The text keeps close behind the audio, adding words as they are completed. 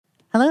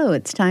Hello,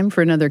 it's time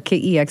for another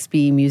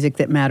KEXP Music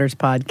That Matters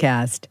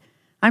podcast.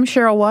 I'm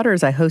Cheryl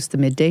Waters. I host the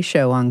Midday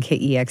Show on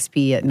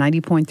KEXP at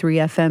 90.3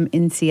 FM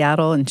in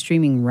Seattle and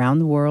streaming around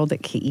the world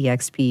at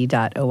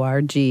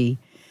kexp.org.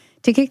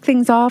 To kick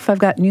things off, I've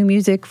got new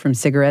music from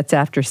Cigarettes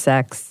After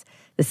Sex.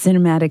 The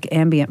cinematic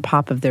ambient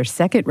pop of their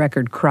second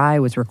record, Cry,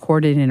 was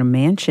recorded in a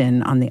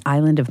mansion on the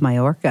island of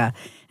Majorca,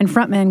 and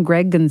frontman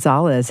Greg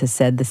Gonzalez has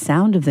said the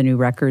sound of the new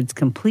record's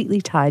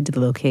completely tied to the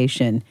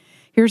location.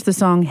 Here's the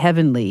song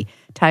Heavenly,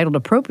 titled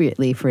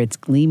appropriately for its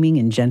gleaming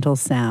and gentle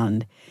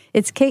sound.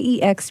 It's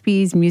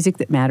KEXP's Music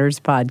That Matters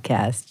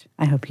podcast.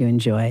 I hope you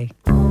enjoy.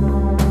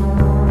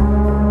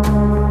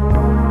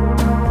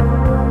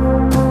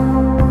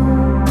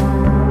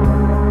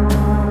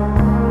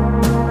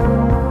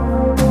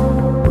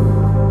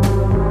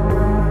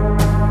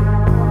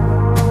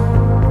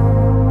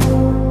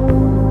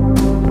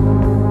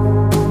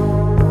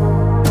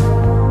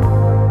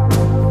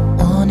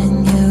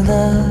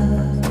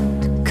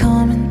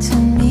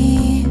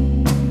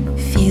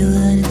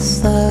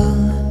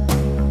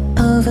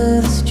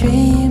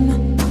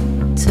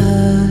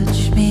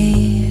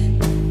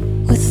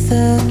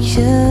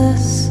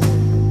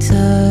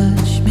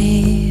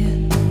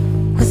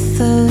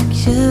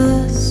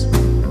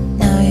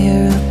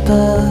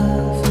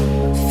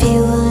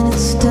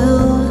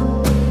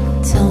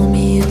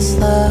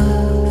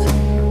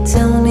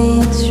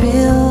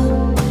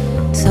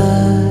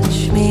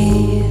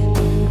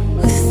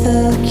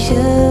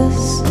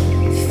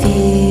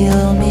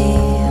 Feel me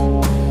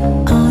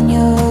on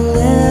your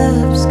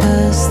lips,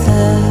 'cause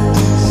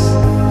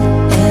this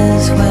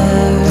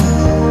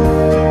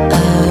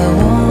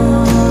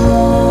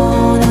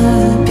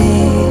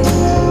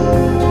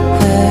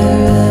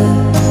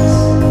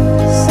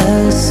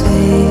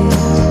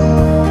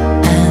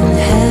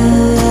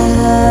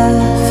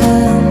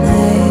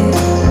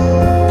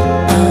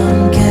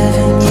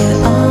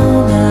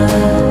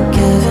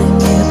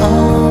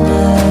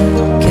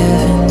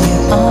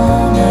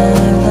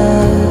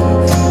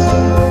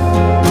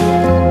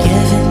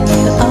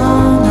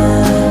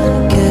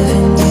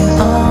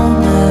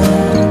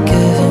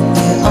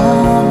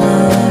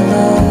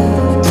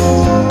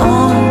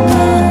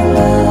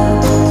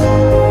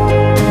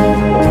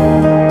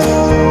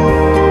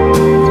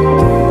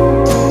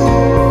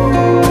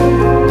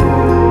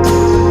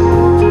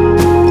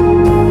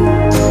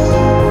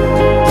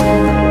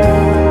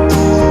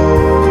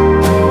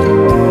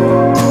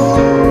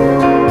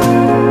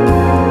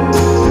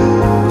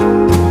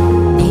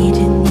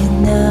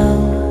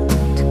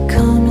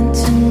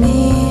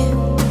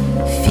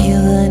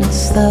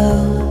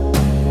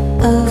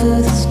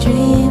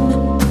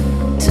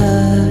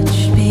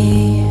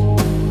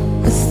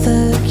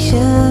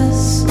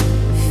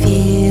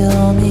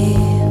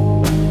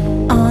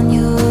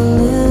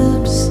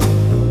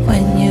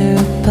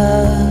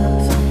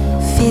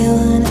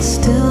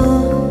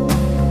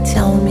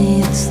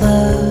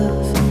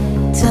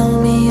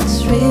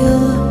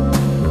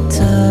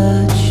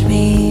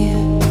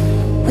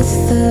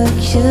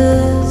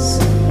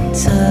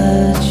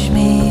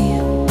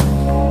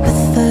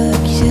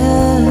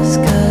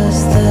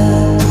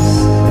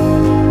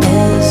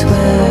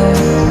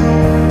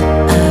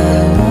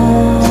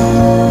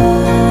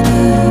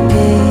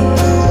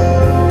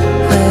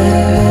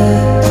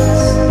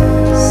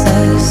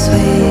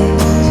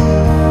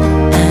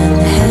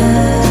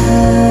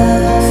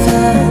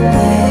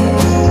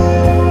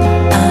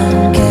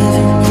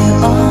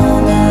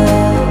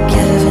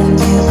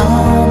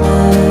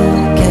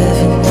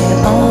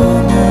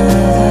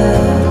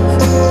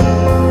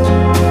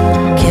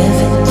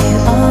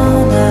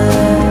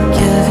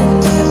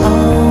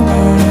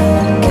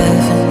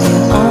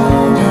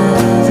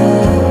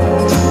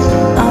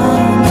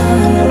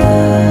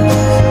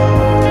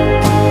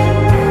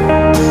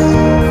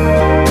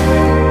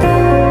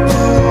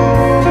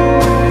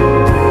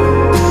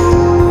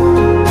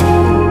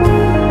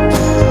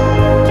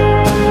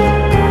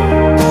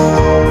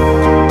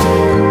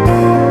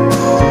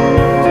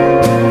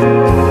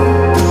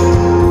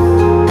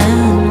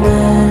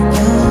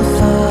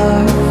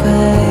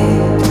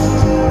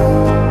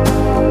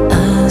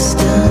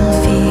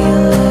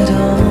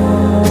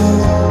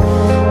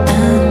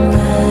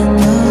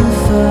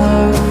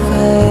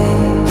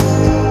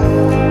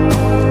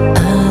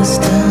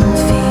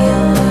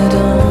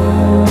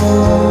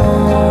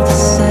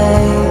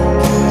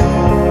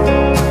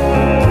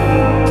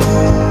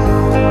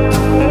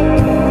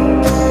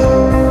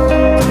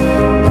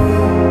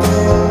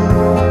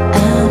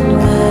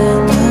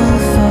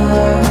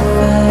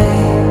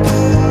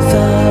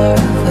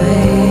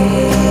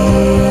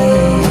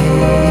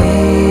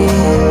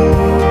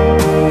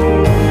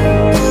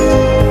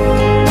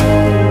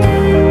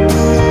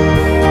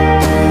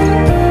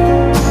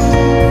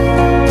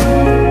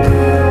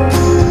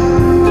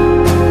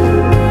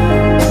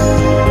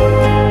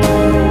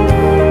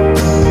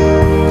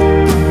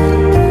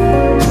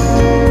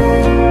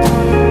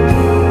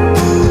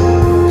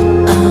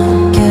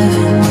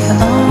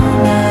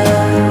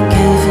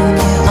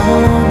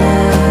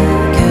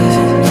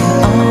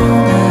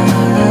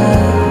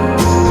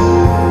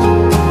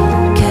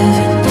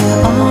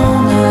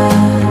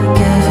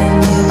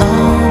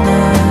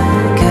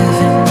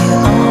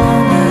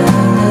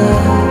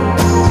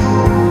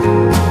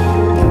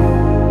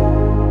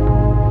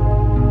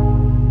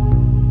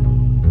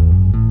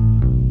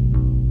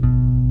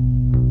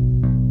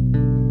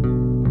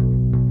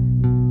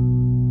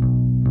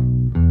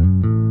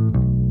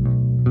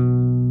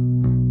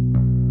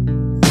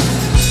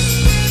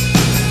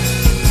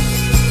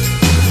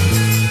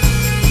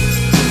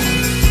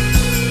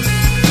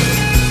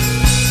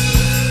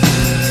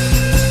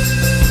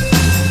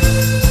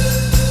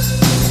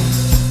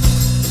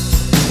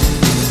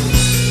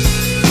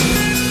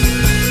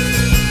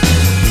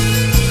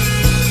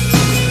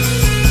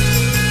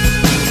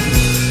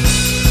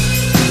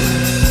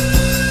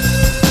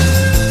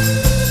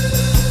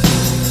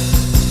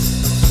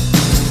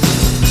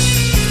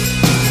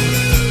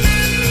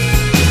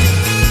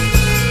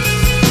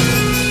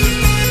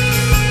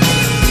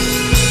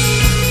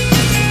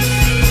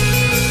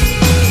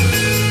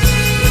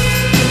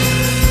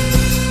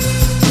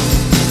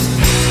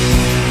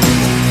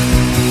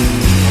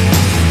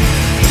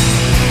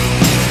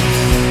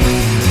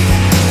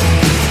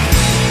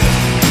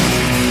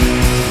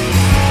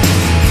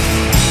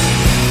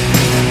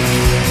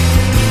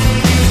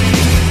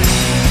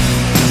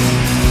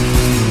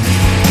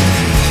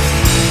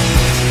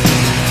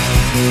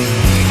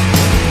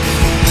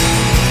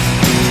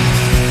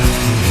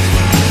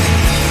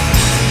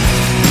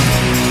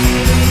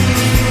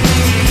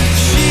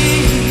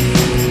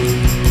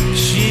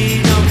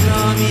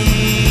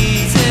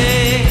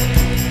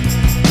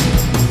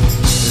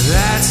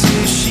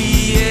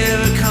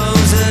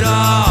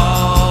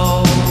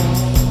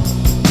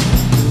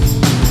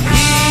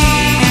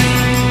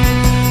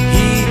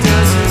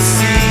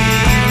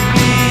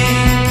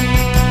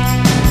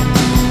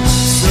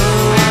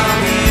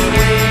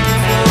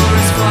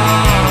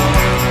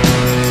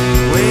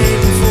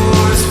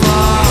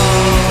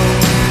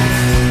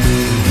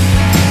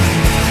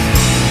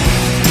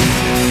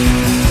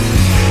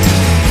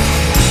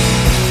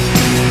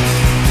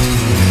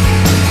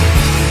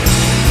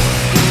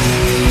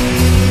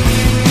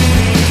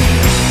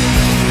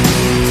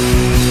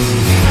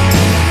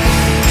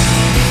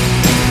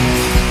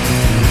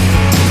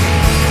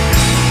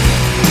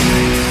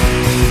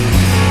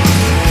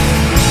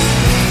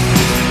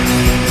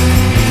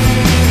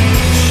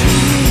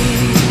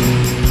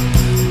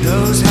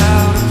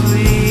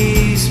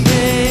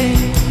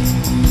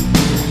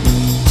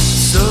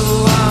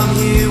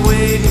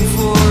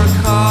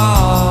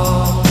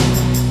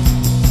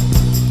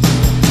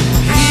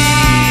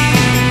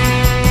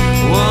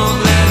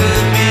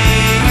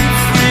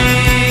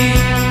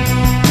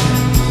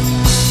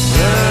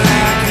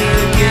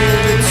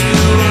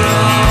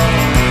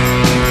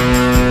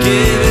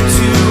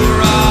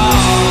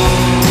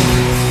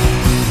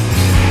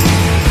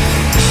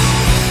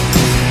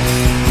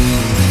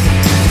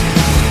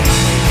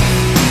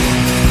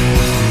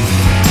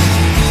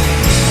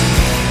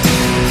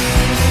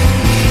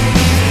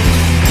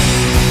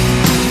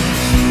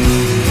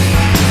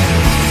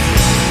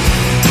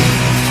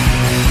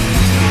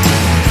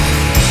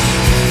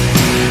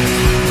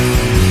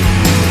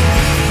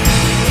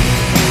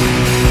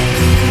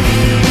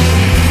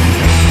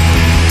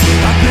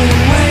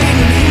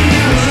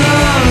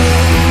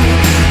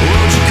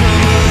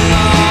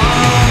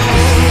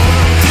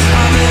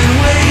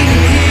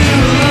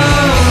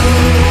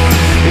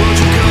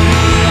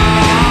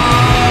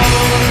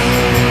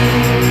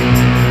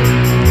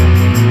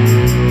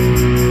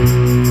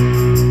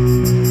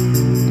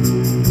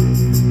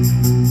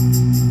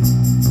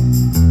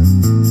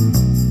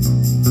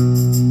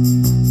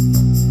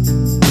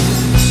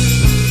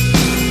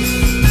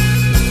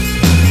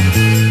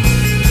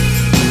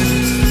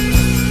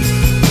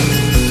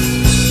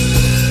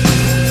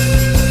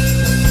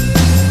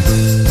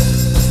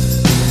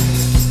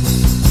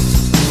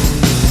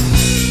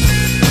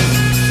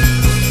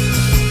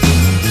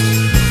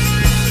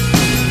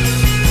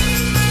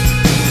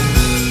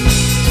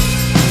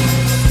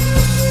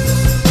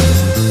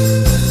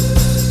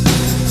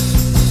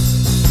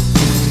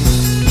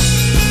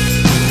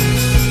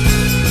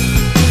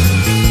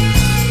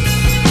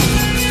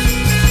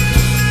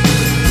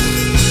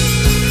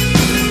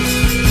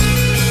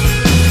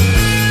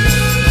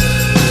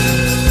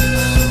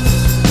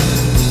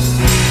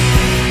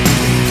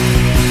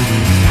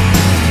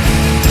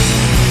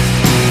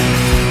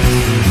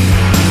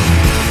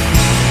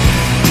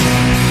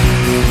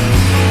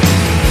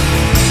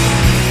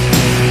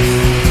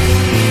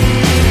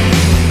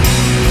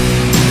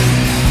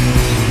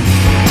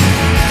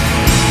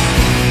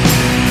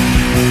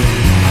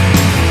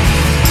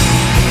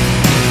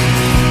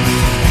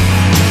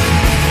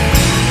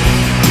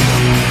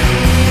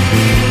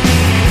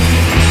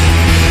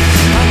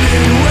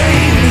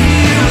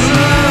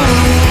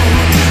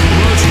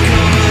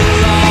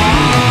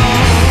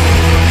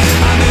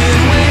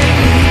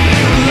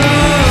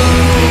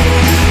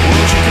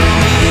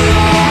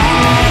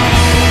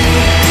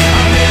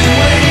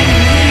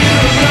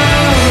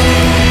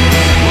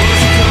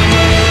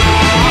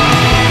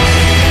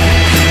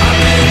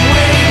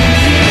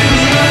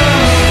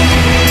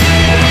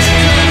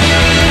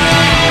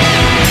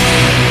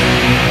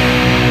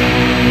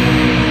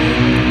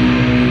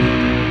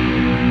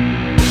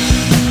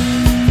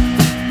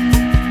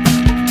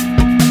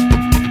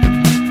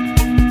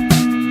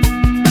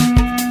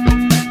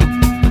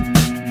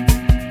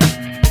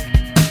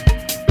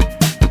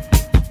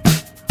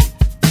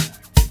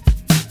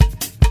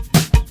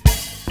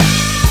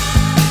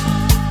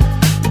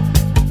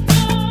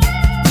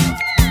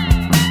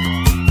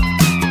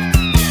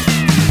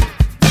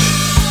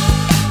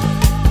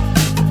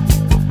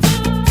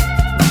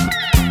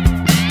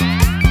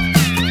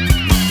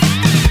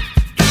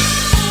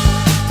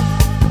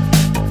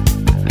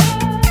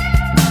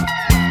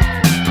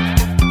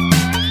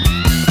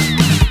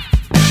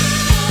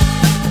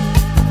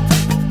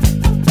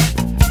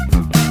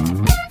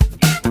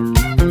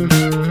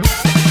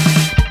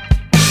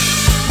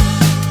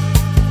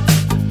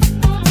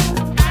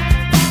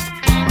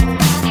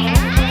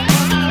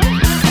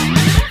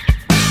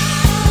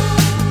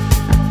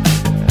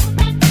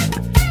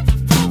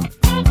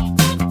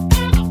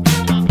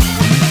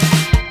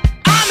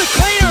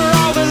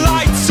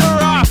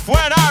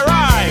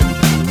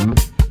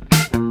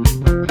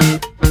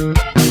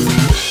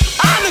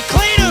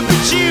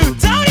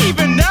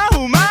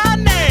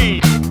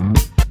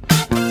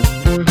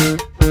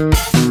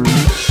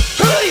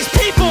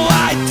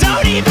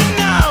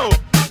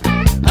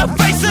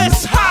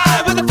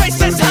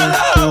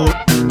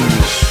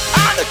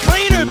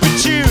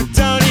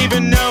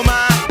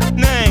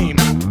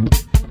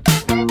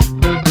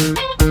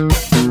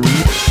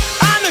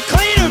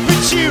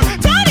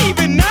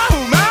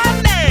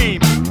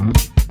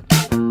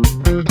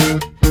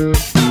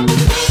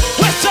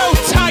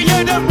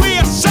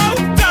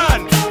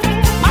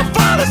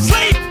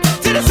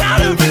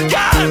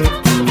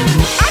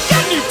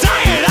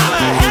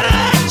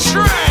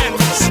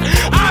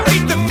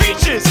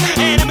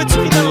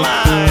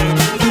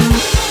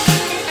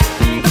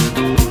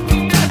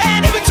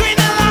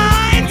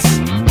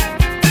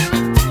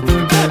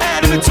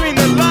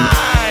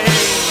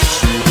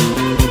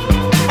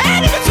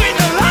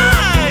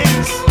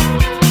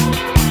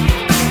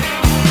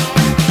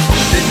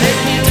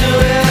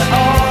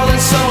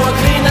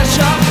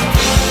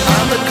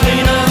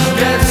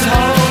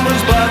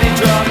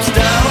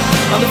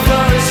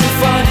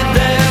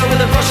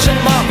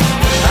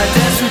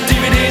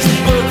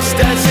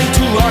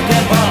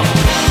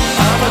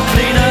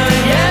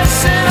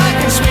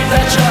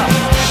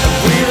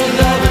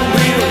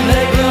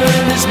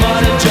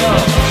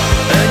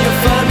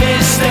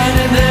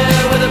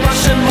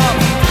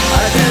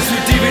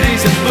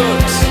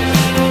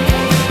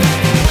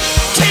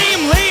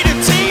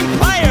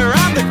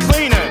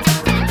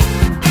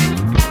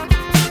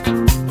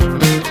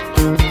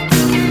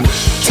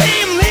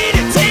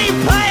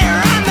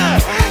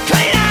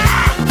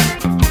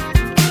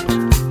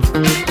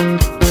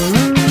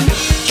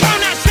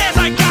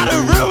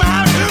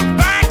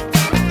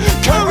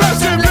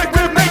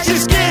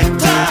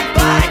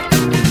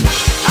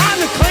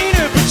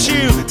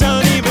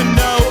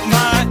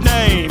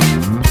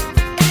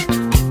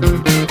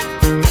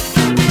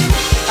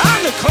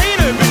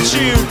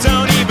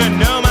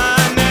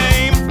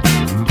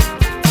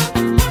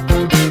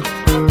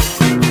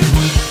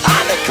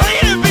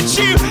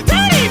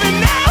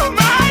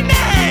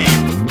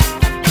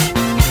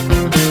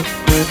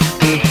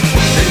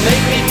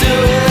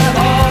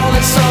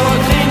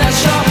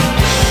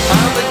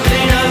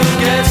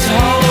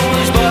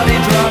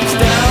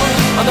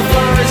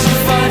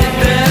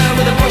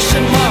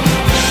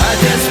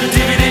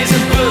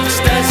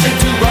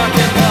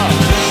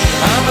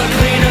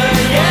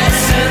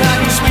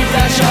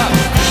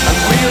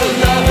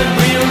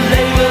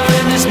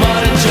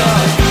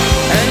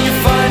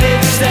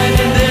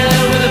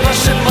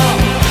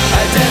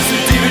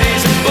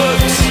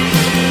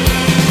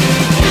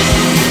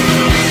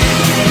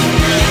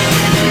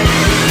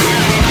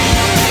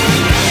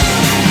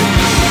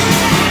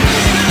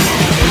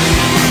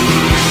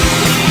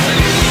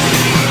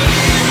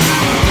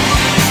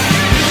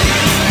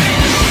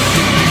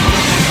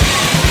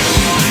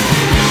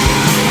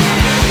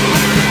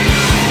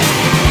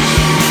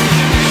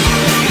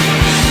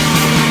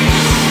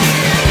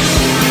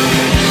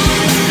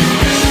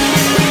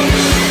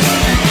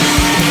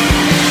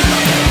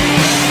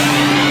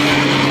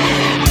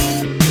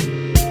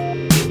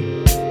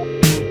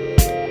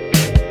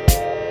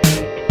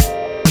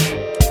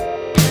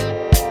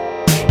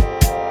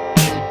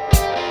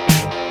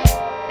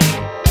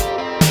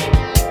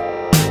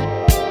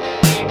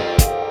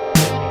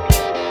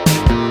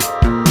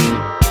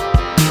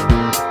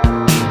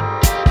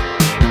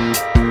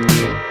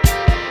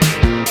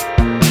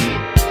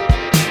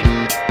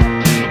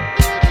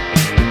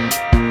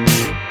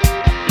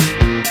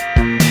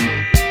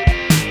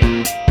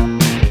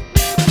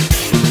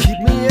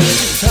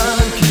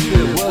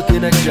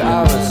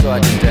I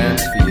can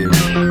dance for you.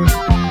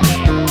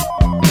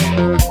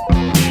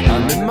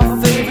 I'm in my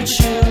favorite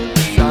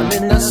shoes, I'm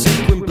in that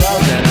sequin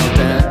blouse and I'll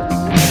dance.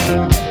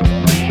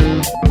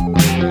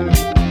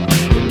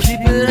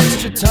 Keep it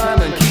extra time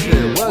and keep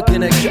it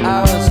working extra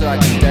hours so I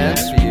can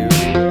dance for you.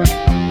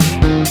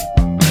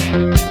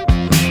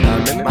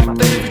 I'm in my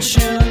favorite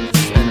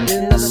shoes and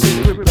in that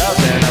secret blouse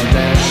and I'll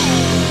dance.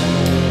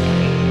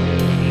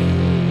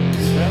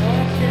 So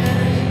I can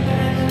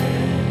dance,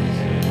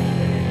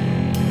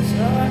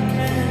 so I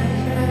can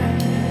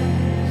dance,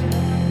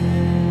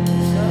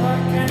 so I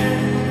can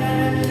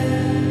dance,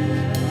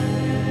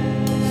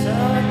 so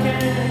I can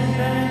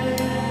dance,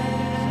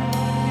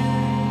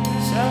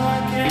 so I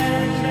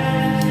can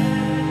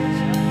dance,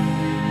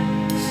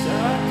 so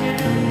I can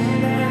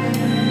dance.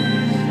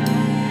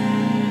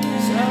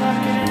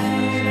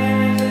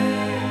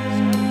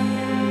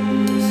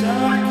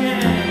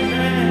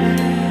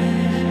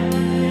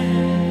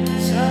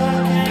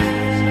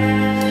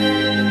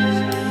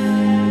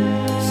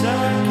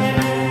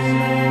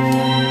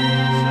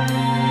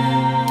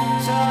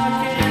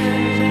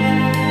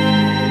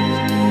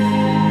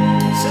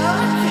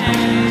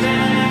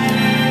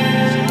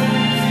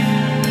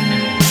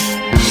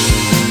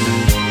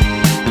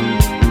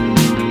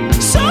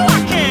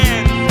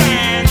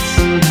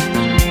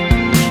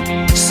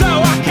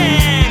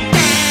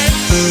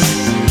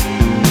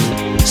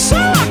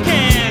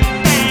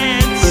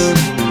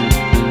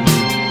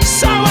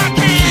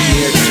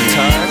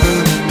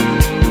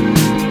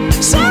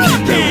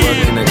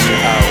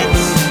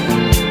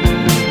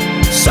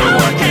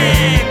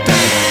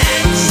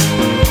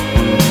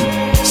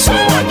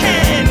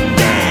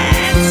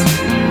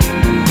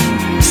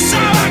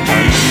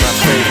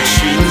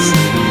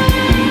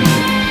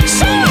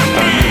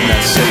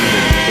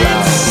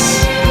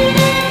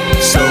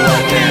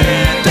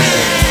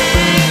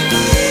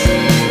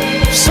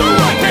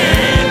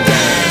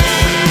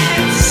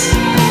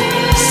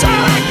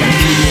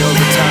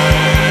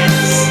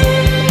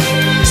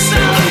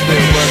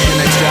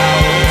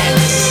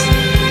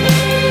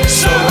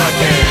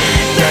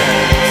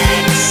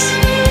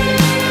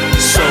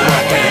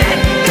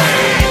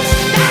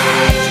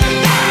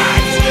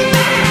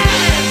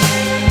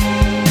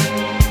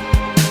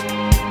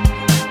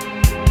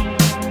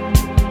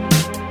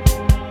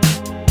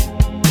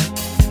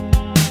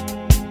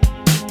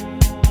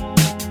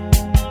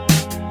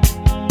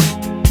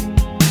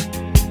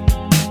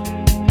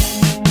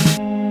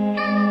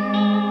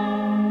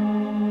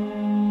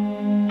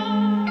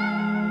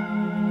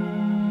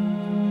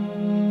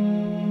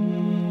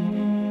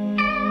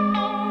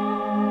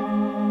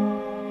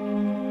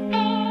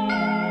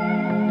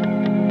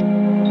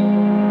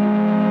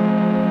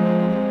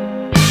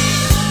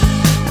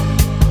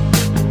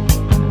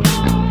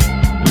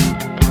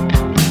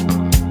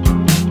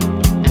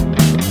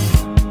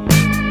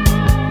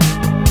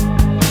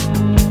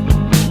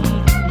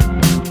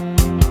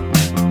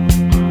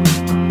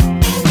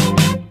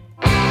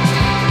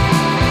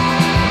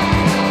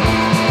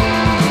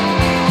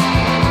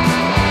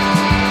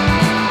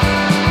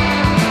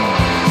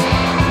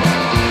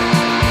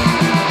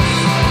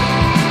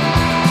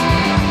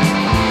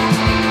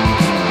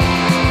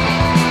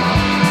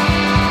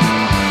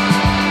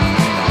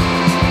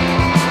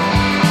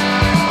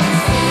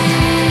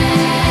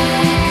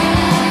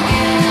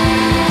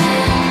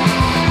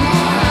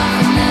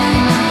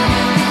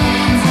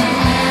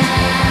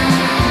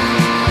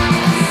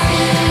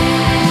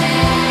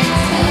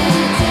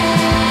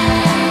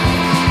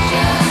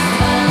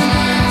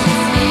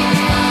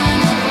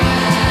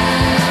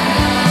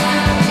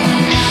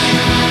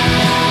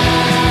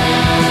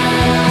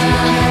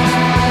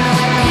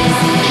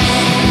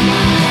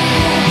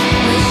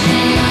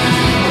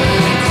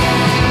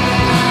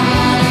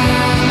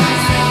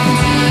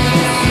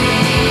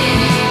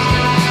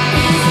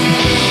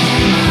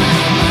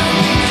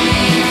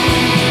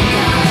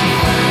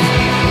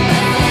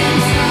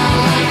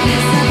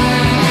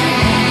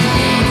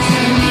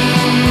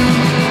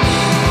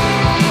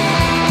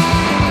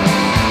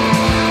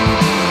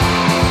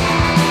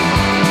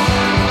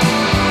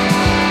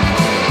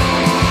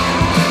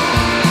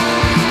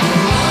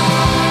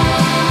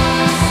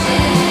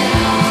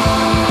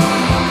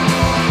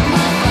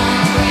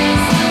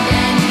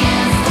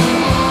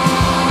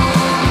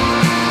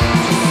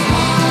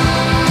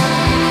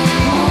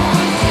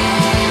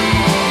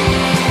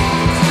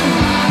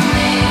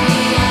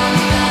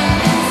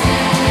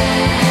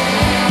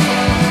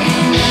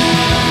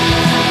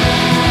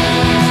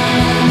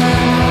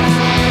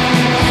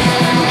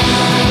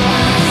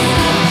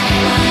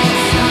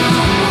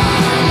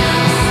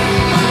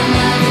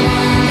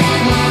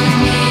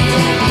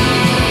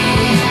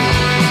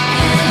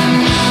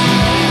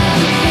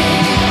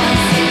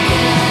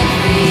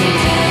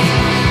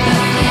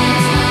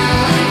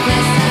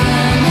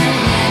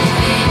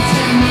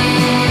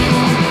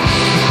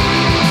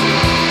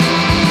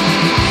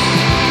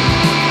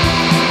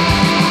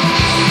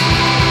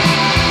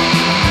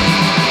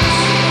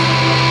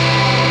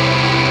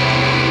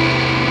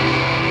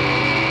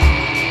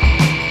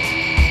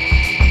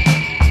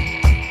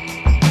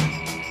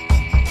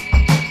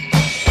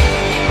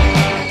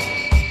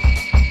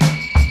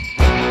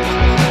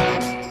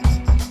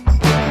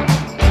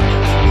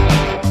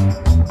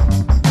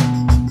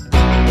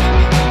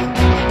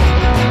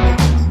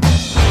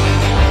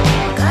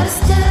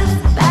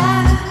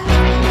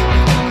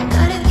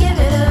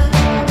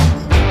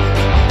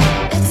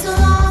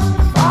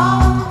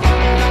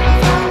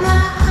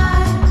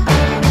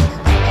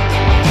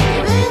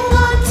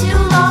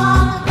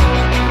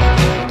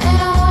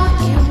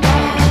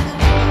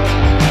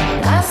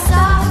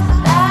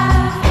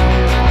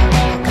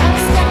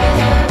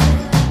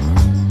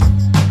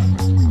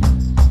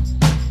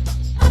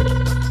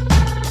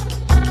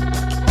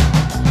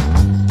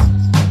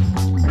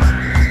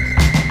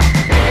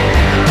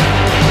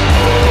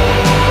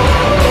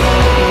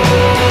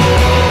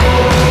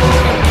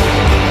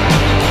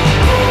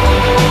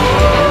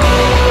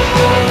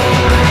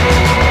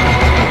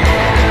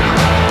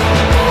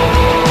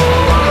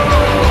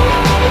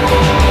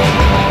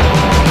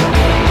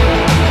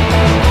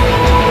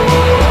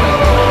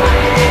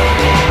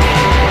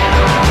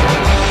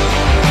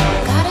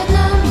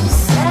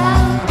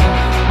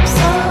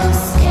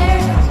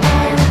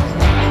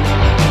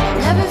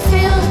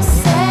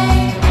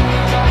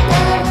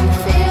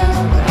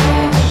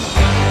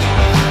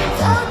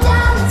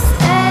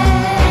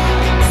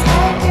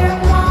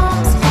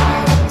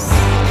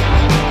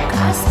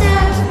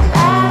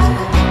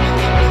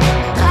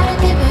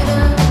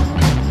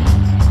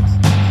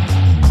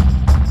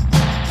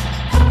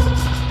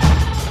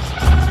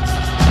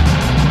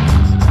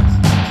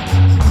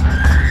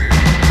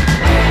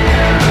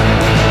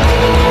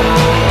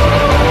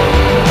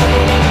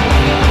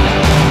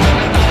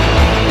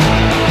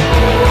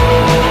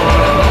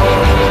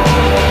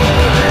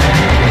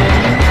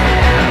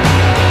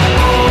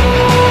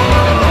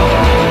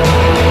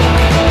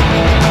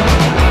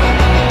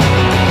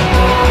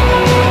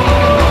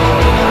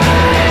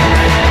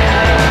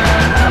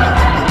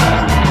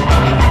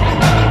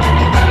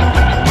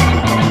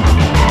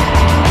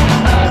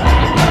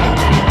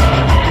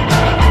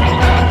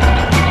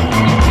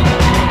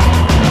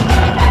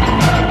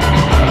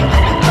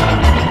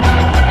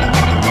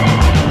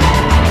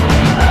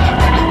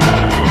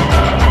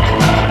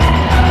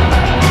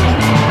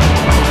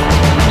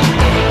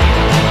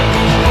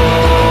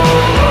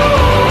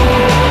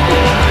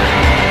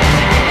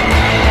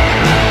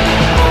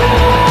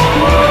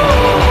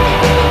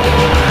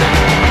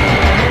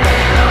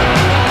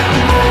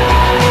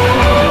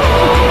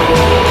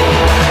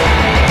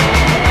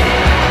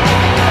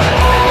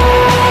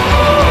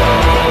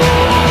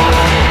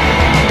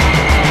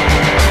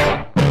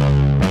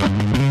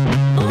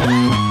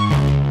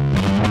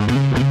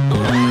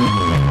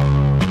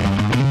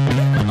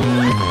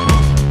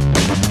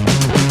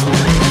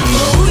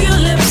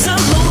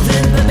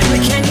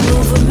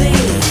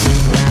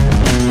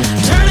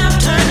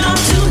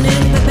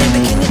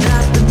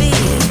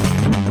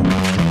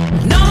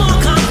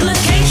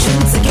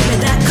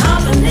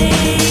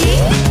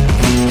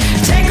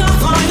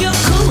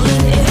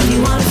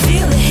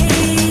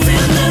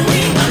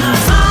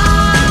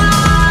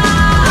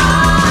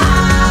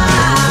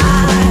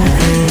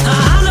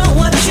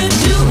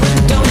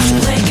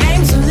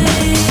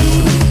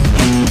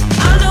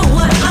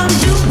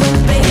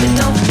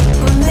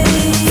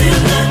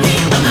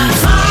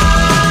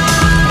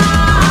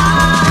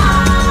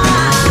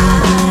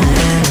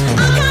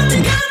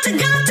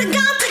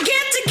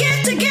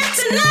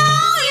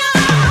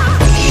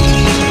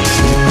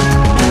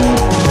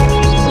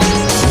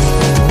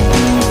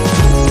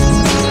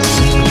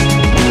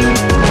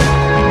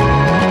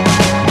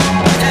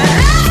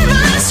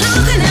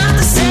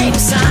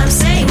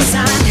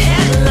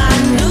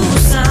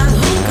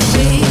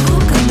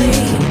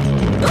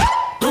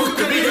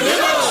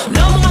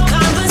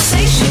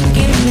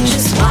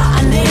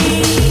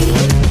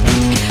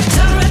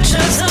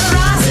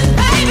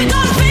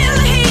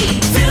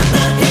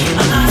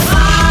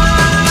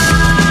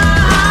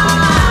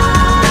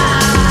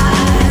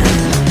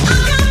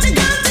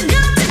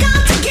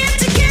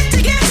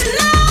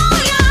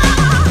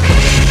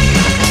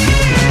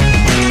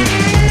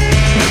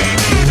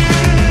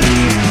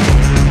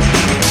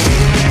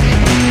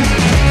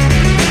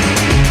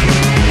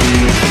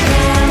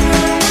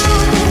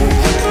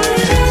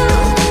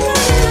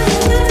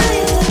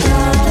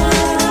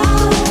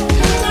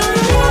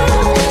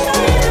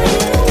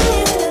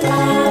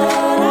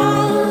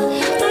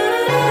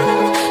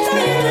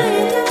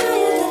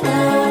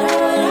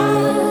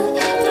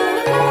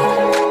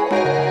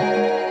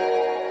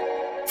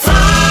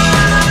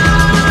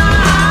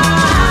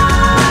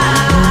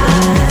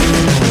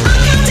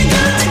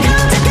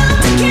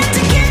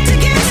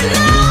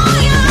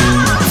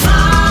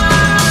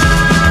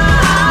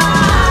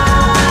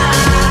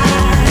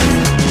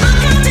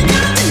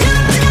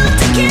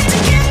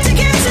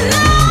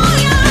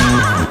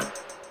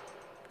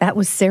 That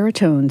was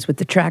Serotones with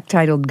the track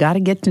titled Gotta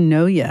Get to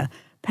Know Ya.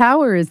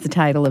 Power is the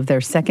title of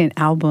their second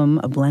album,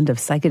 a blend of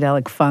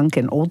psychedelic funk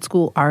and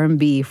old-school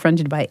R&B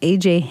fronted by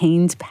A.J.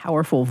 Haynes'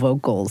 powerful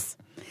vocals.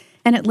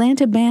 An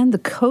Atlanta band, the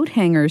Coat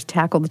Hangers,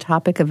 tackled the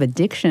topic of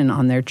addiction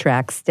on their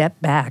track Step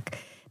Back.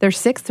 Their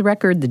sixth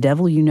record, The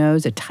Devil You Know,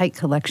 is a tight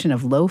collection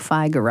of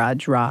lo-fi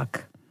garage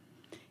rock.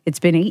 It's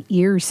been 8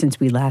 years since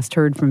we last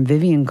heard from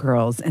Vivian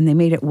Girls, and they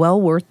made it well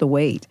worth the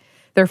wait.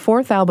 Their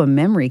fourth album,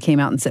 Memory, came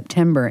out in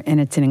September, and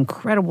it's an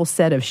incredible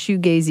set of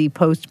shoegazy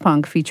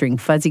post-punk featuring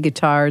fuzzy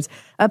guitars,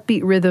 upbeat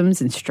rhythms,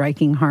 and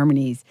striking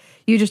harmonies.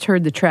 You just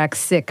heard the track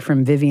Sick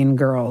from Vivian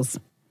Girls.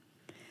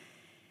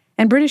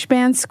 And British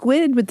band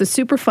Squid with the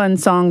super fun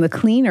song The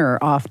Cleaner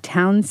off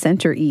Town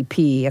Center EP,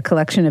 a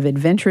collection of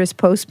adventurous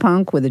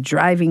post-punk with a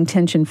driving,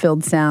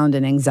 tension-filled sound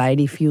and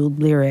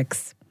anxiety-fueled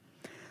lyrics.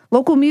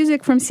 Local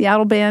music from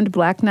Seattle band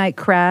Black Knight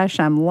Crash.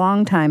 I'm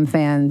longtime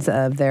fans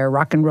of their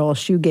rock and roll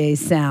shoegaze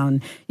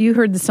sound. You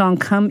heard the song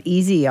Come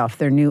Easy off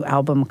their new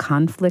album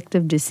Conflict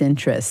of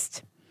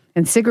Disinterest.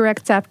 And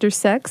Cigarettes After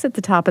Sex at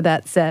the top of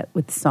that set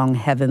with the song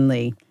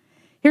Heavenly.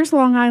 Here's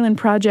Long Island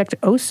Project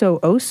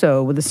Oso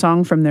Oso with a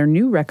song from their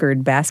new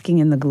record Basking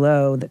in the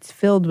Glow that's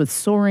filled with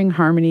soaring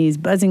harmonies,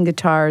 buzzing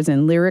guitars,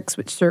 and lyrics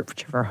which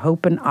search for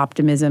hope and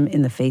optimism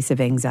in the face of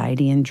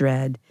anxiety and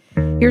dread.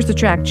 Here's the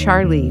track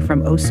Charlie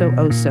from Oso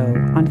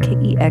Oso on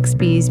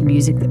KEXP's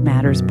Music That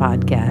Matters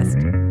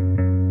podcast.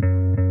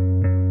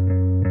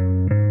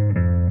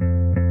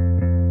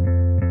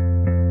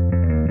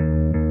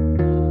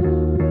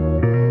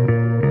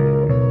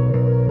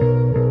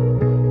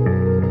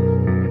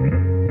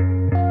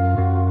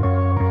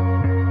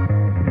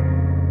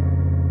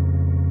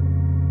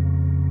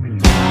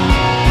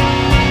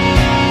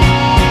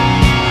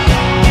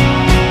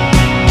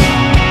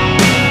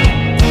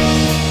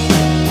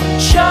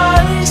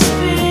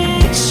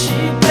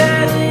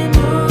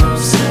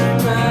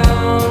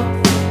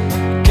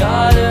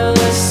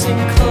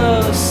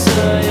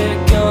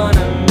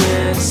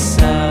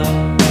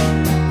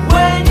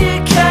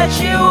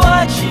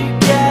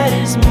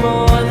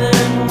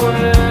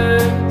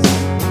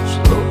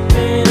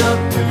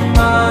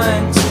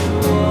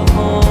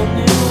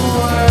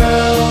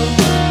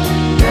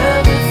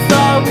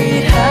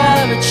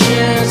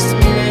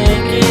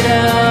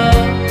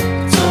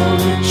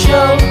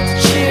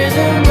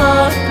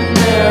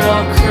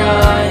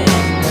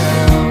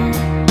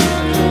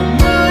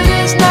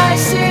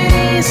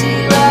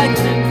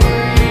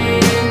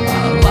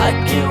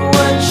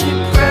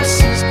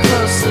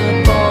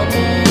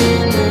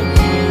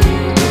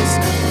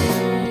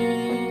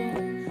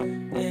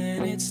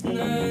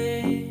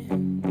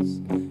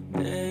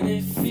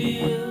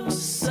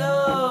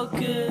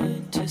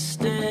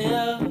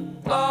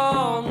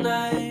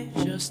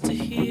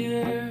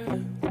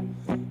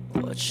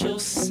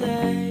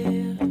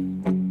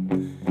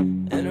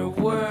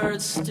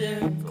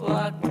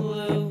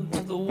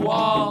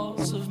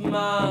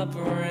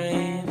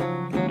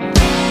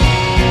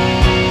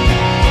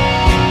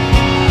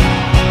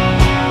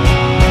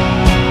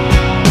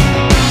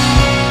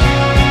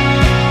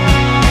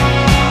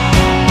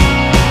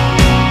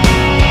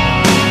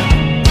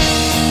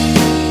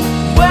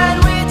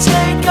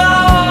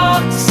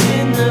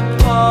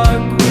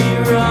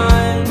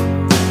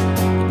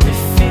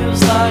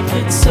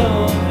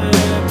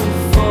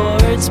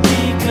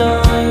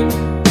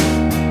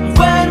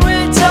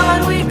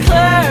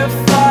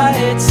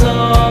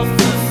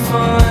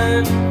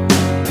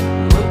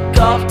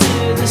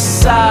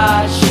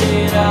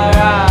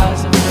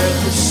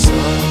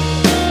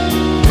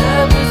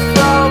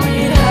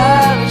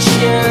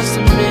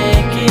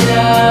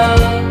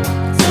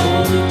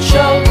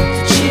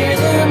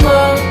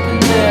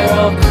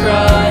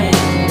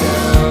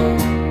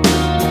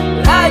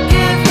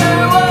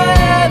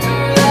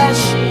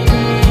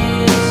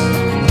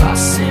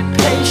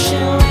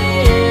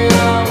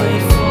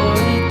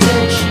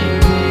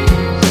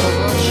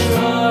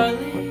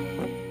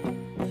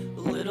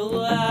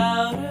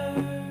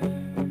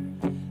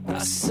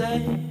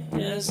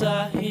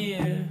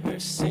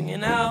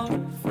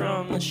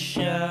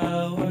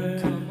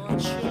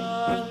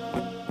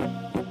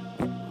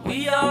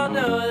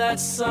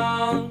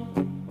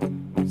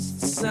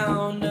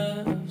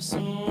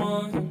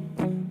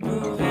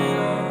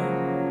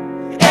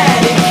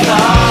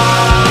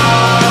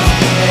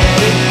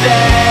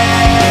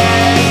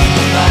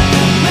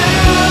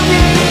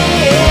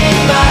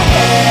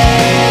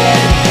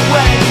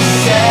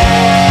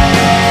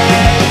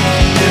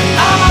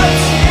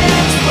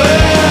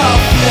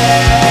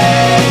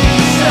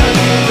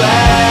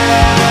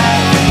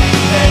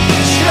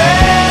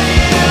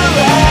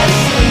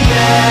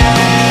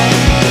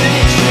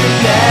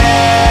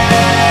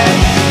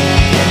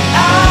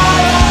 I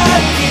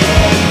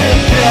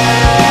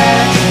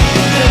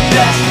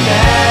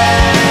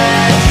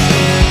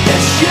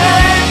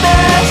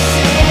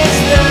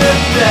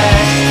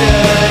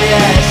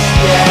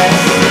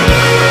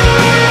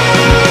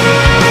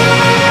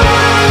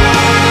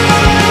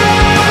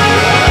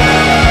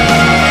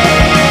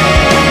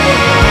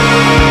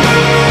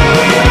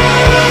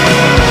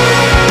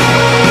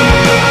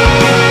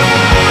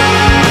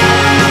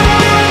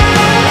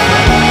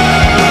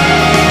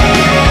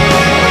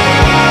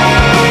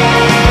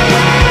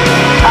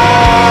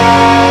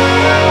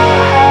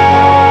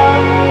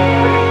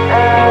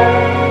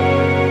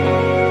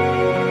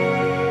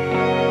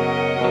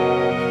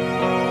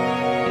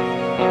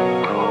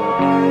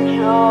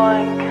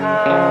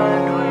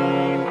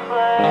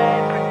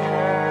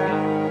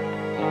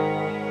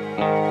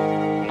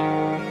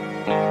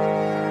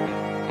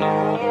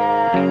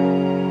I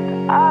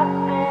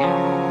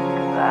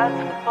think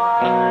that's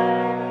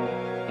fine.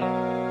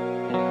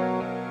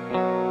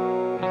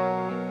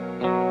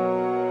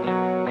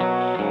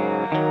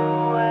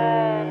 You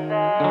and I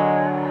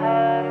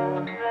had a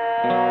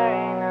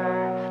very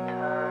nice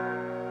time.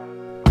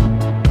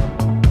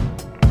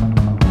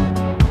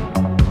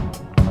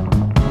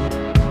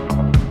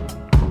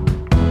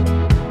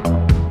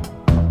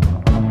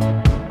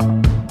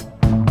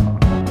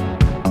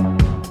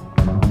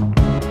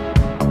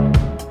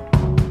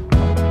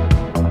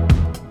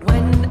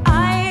 When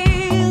I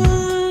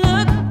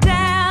looked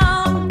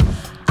down,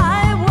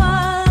 I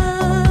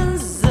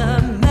was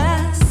a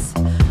mess.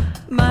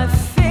 My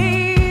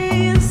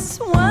face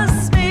was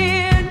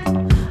smeared,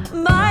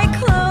 my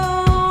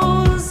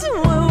clothes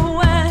were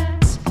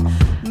wet,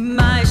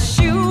 my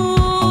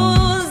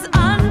shoes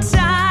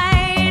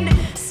untied,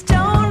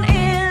 stone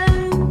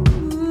in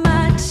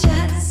my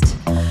chest.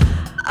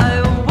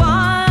 I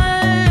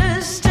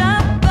washed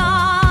up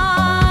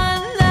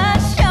on the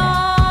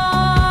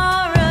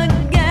shore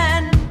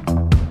again.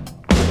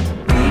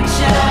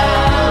 Reach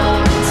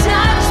out,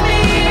 touch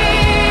me,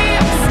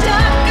 I'm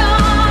stuck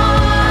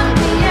on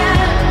the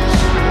edge.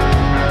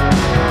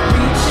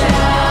 Reach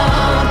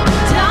out,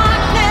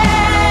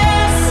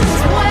 darkness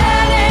is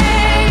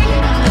winning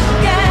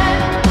again.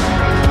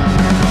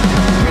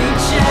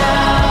 Reach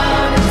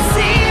out and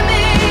see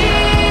me,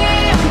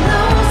 I'm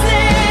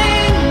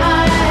losing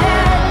my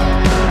head.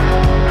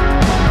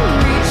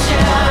 Reach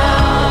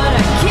out, I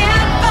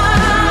can't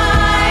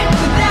fight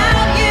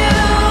without you,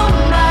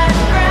 my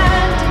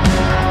friend.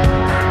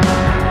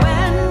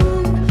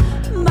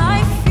 When my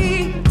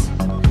feet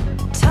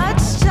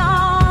touched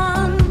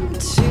on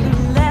to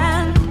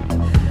land,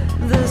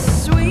 the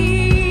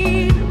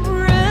sweet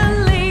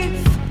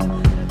relief,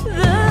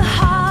 the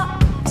hot,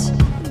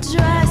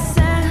 dry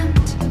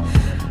sand,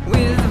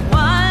 with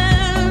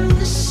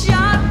one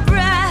sharp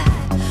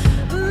breath,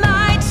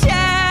 my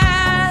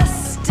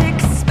chest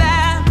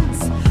expands.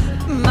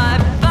 My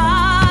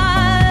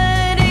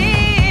body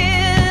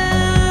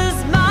is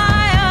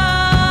my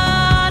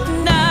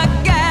own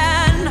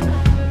again.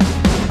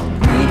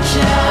 Reach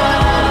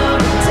out,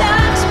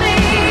 touch me,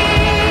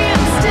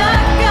 I'm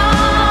stuck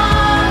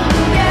on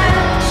the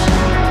edge.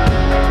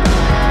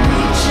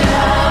 Reach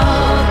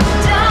out,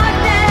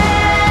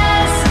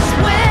 darkness is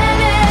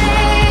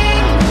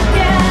winning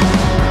again.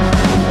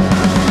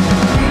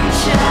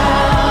 Reach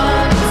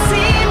out,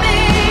 see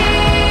me,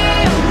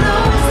 I'm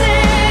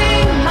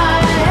losing my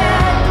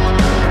head.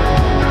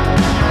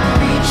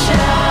 Reach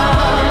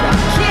out, I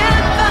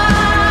can't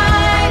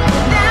fight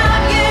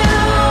without you,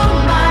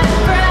 my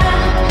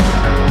friend.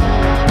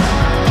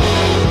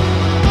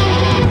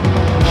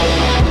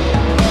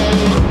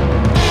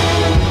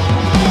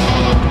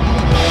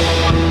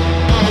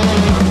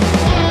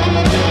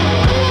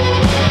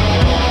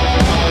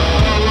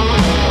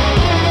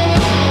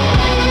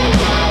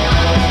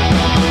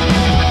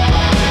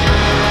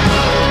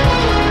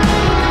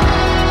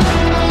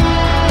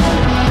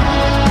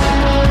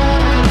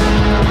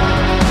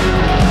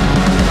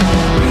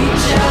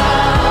 Reach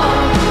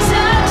out,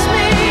 touch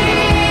me,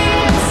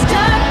 I'm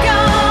stuck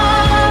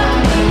on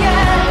the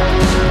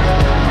edge.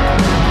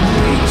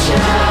 Reach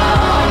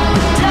out,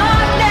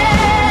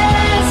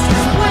 darkness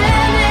is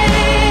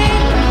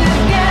winning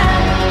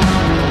again.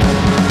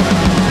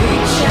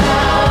 Reach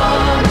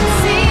out,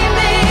 see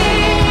me,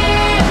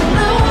 I'm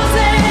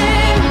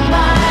losing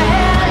my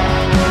head.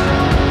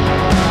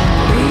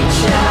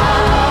 Reach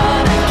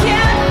out, I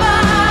can't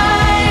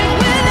fight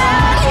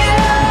without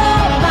you,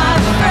 my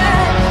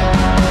friend.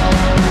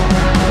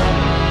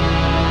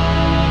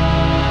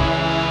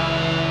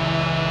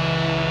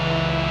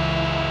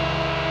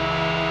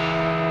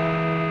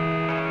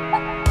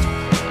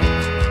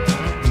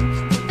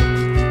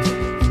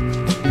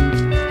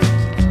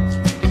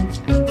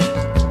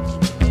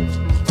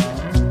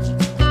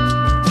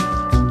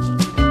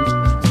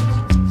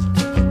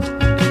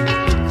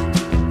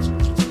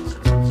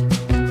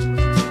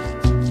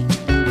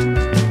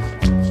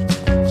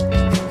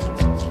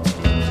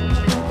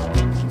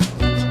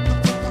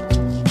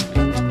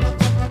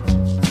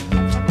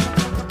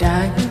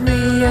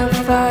 Diarrhea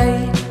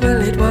fight,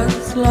 well it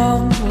was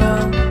long,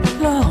 long,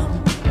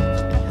 long.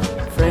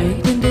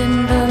 Fragrant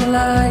in the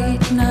light,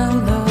 now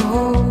the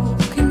whole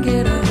can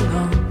get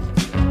along.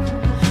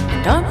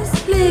 And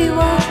honestly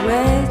what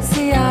wets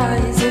the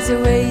eyes is the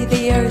way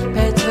the earth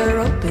pets her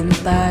open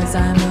thighs.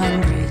 I'm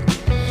hungry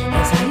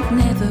as I've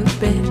never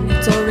been.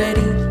 It's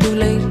already too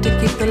late to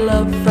keep the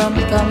love from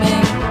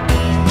coming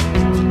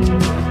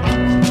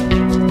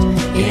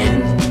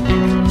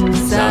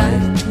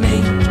inside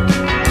me.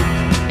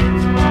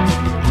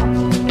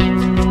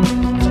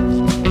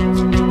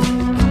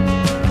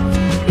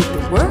 If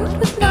the world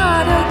was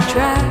not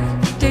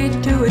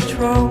attracted to a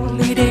troll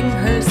eating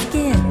her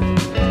skin,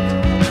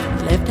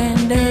 left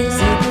hand as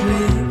it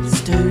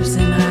blisters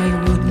and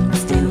I wouldn't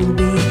still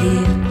be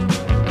here.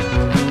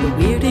 The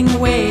weirding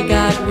away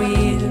got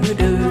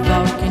weirder,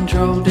 thought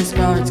control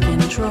discards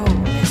control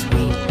as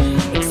we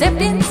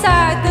accept inside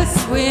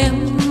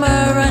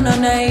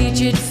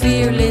frigid,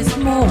 fearless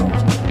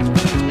moan.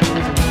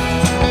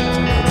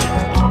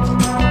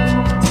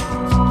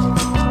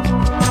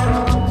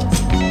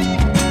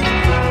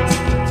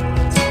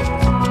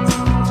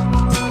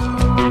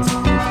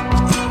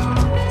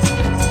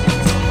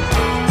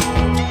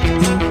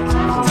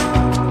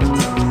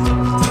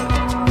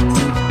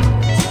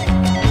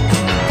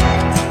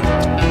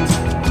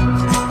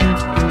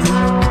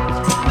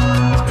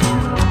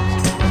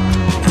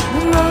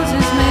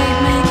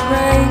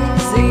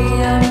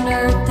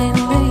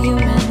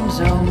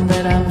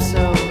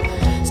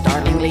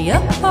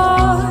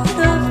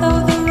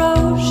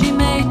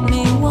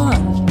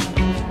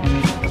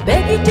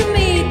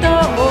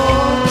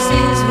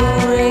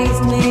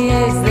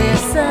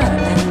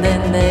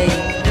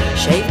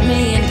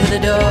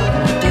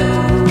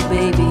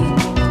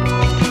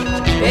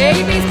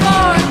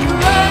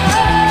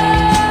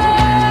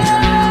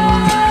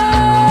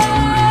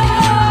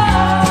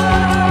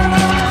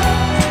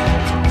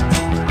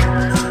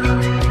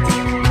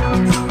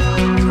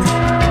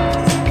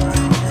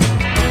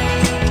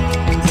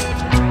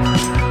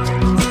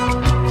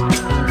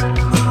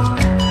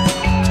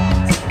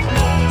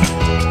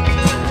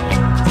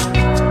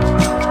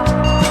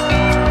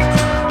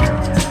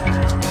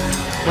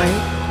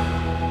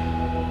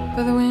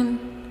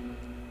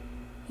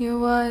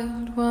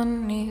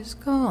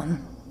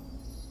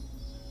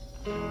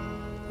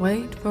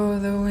 Wait for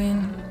the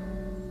wind,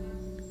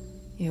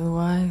 your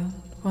wild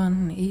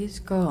one is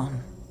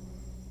gone.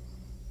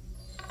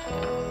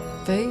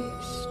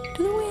 Face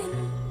to the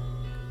wind,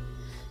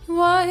 your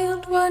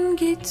wild one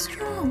gets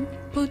strong.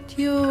 Put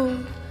your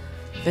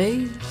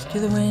face to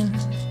the wind,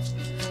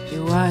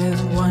 your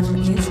wild one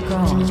is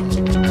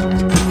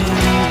gone.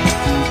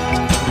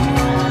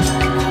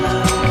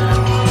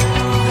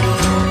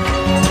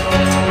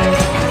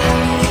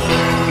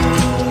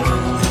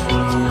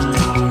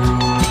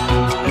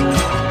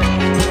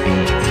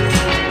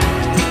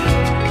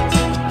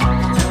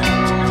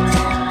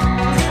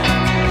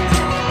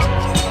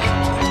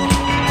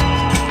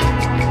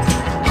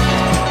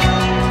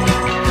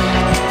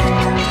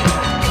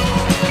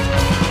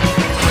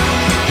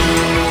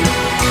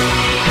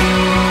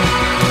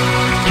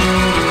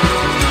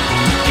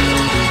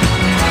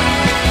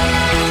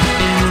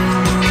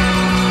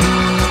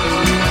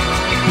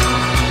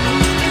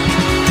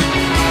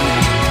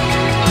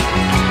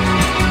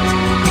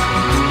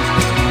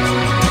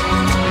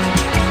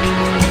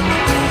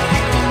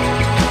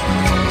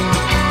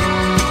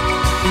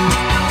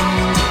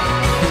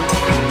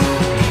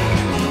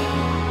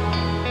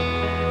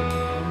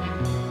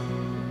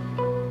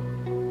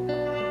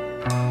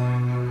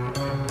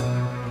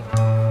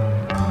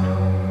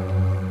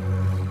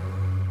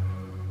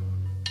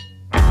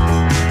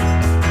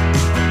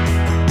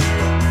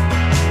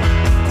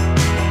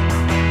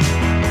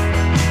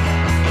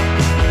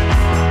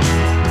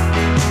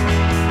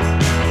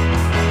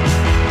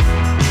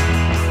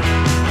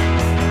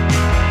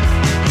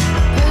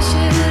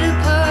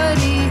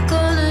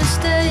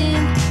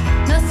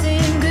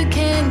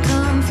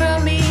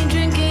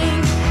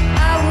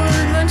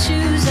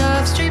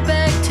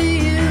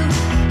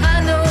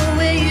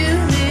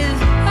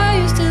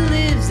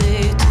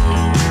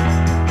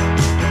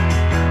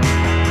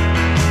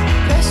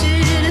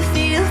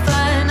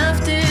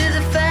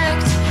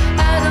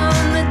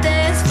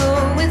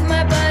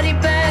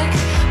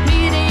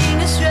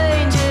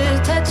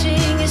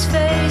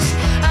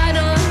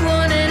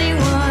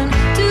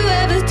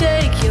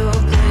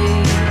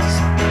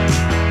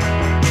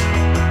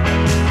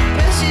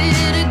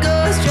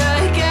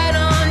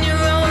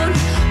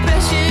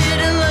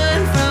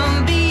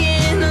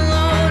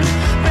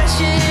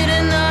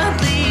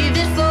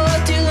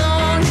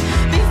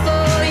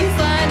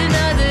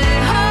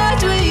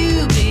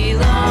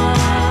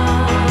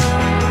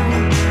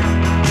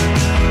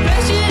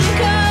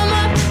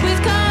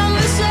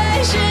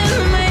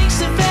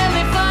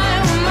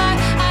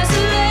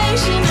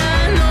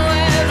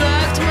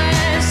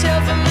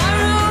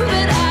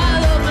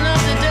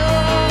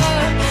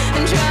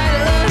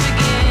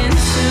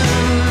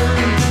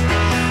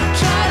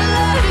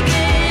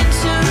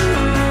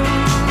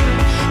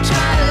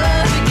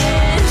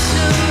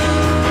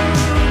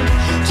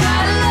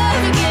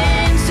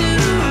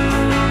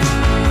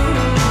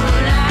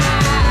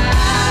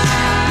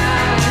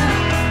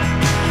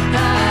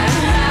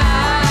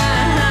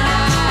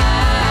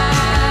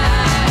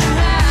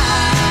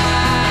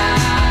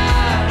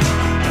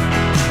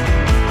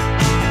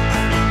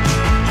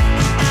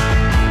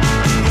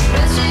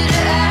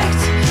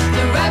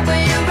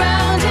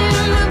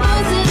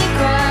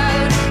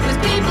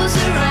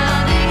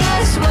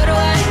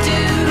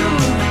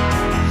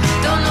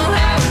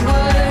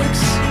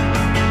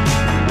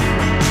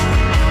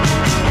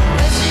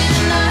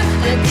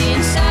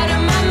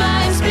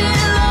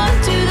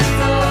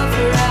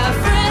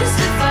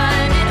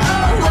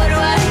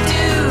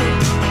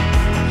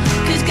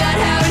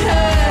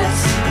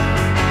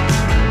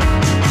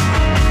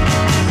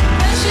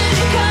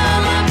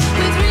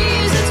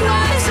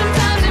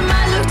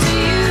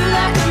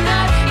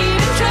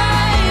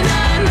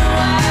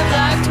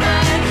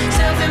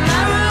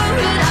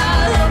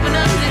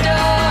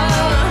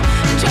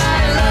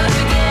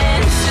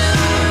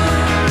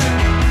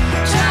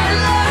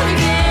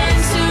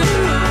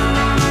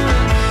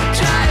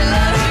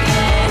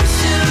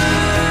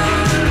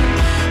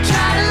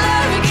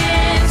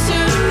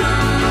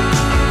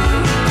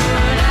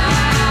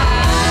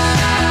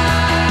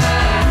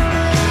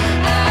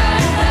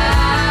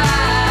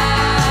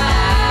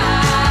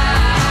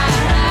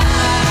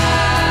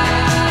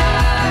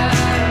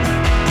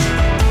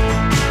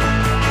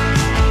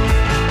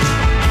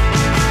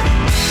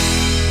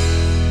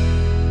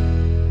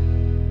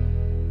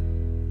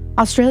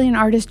 Australian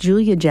artist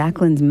Julia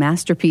Jacquelin's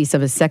masterpiece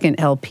of a second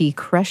LP,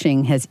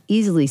 Crushing, has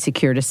easily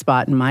secured a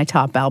spot in my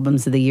top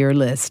albums of the year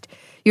list.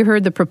 You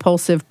heard the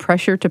propulsive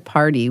Pressure to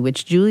Party,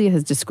 which Julia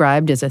has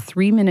described as a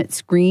 3-minute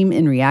scream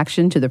in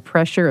reaction to the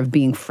pressure of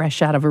being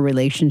fresh out of a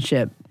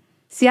relationship.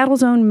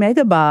 Seattle's own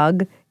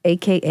Megabog,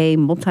 a.k.a.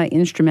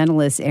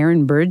 multi-instrumentalist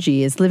Erin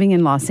Burgee, is living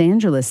in Los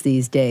Angeles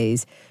these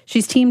days.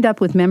 She's teamed up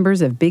with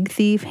members of Big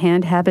Thief,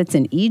 Hand Habits,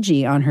 and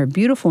E.G. on her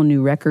beautiful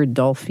new record,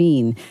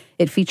 Dolphine.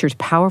 It features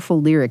powerful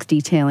lyrics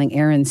detailing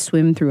Erin's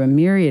swim through a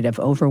myriad of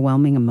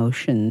overwhelming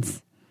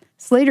emotions.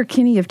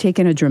 Sleater-Kinney have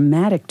taken a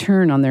dramatic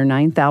turn on their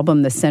 9th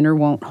album, The Center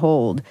Won't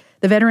Hold.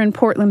 The veteran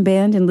Portland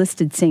band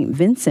enlisted St.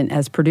 Vincent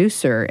as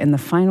producer, and the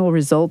final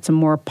result's a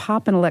more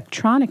pop and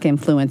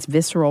electronic-influenced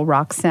visceral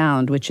rock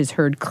sound, which is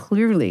heard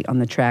clearly on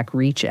the track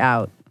Reach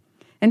Out.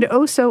 And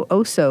Oso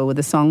Oso with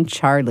the song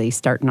Charlie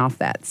starting off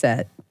that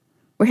set.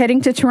 We're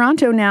heading to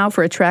Toronto now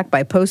for a track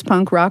by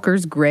post-punk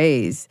rockers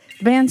Grays.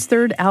 The band's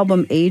third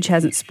album, Age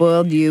Hasn't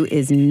Spoiled You,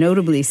 is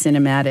notably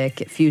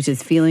cinematic. It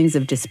fuses feelings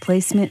of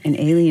displacement and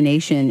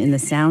alienation in the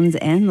sounds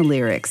and the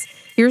lyrics.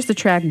 Here's the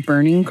track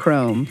Burning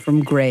Chrome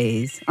from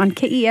Grays on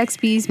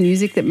KEXP's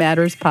Music That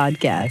Matters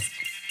podcast.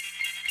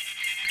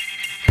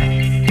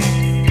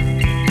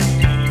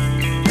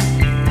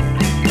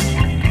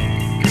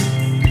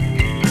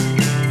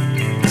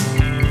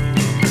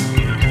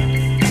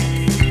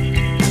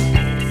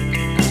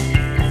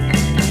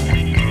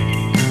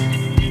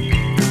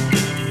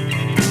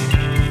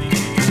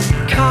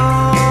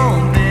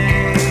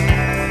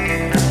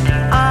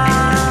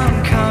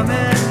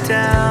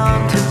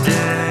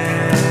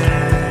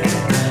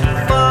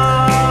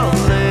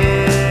 Falling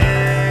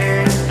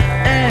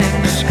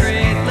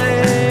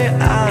indiscreetly.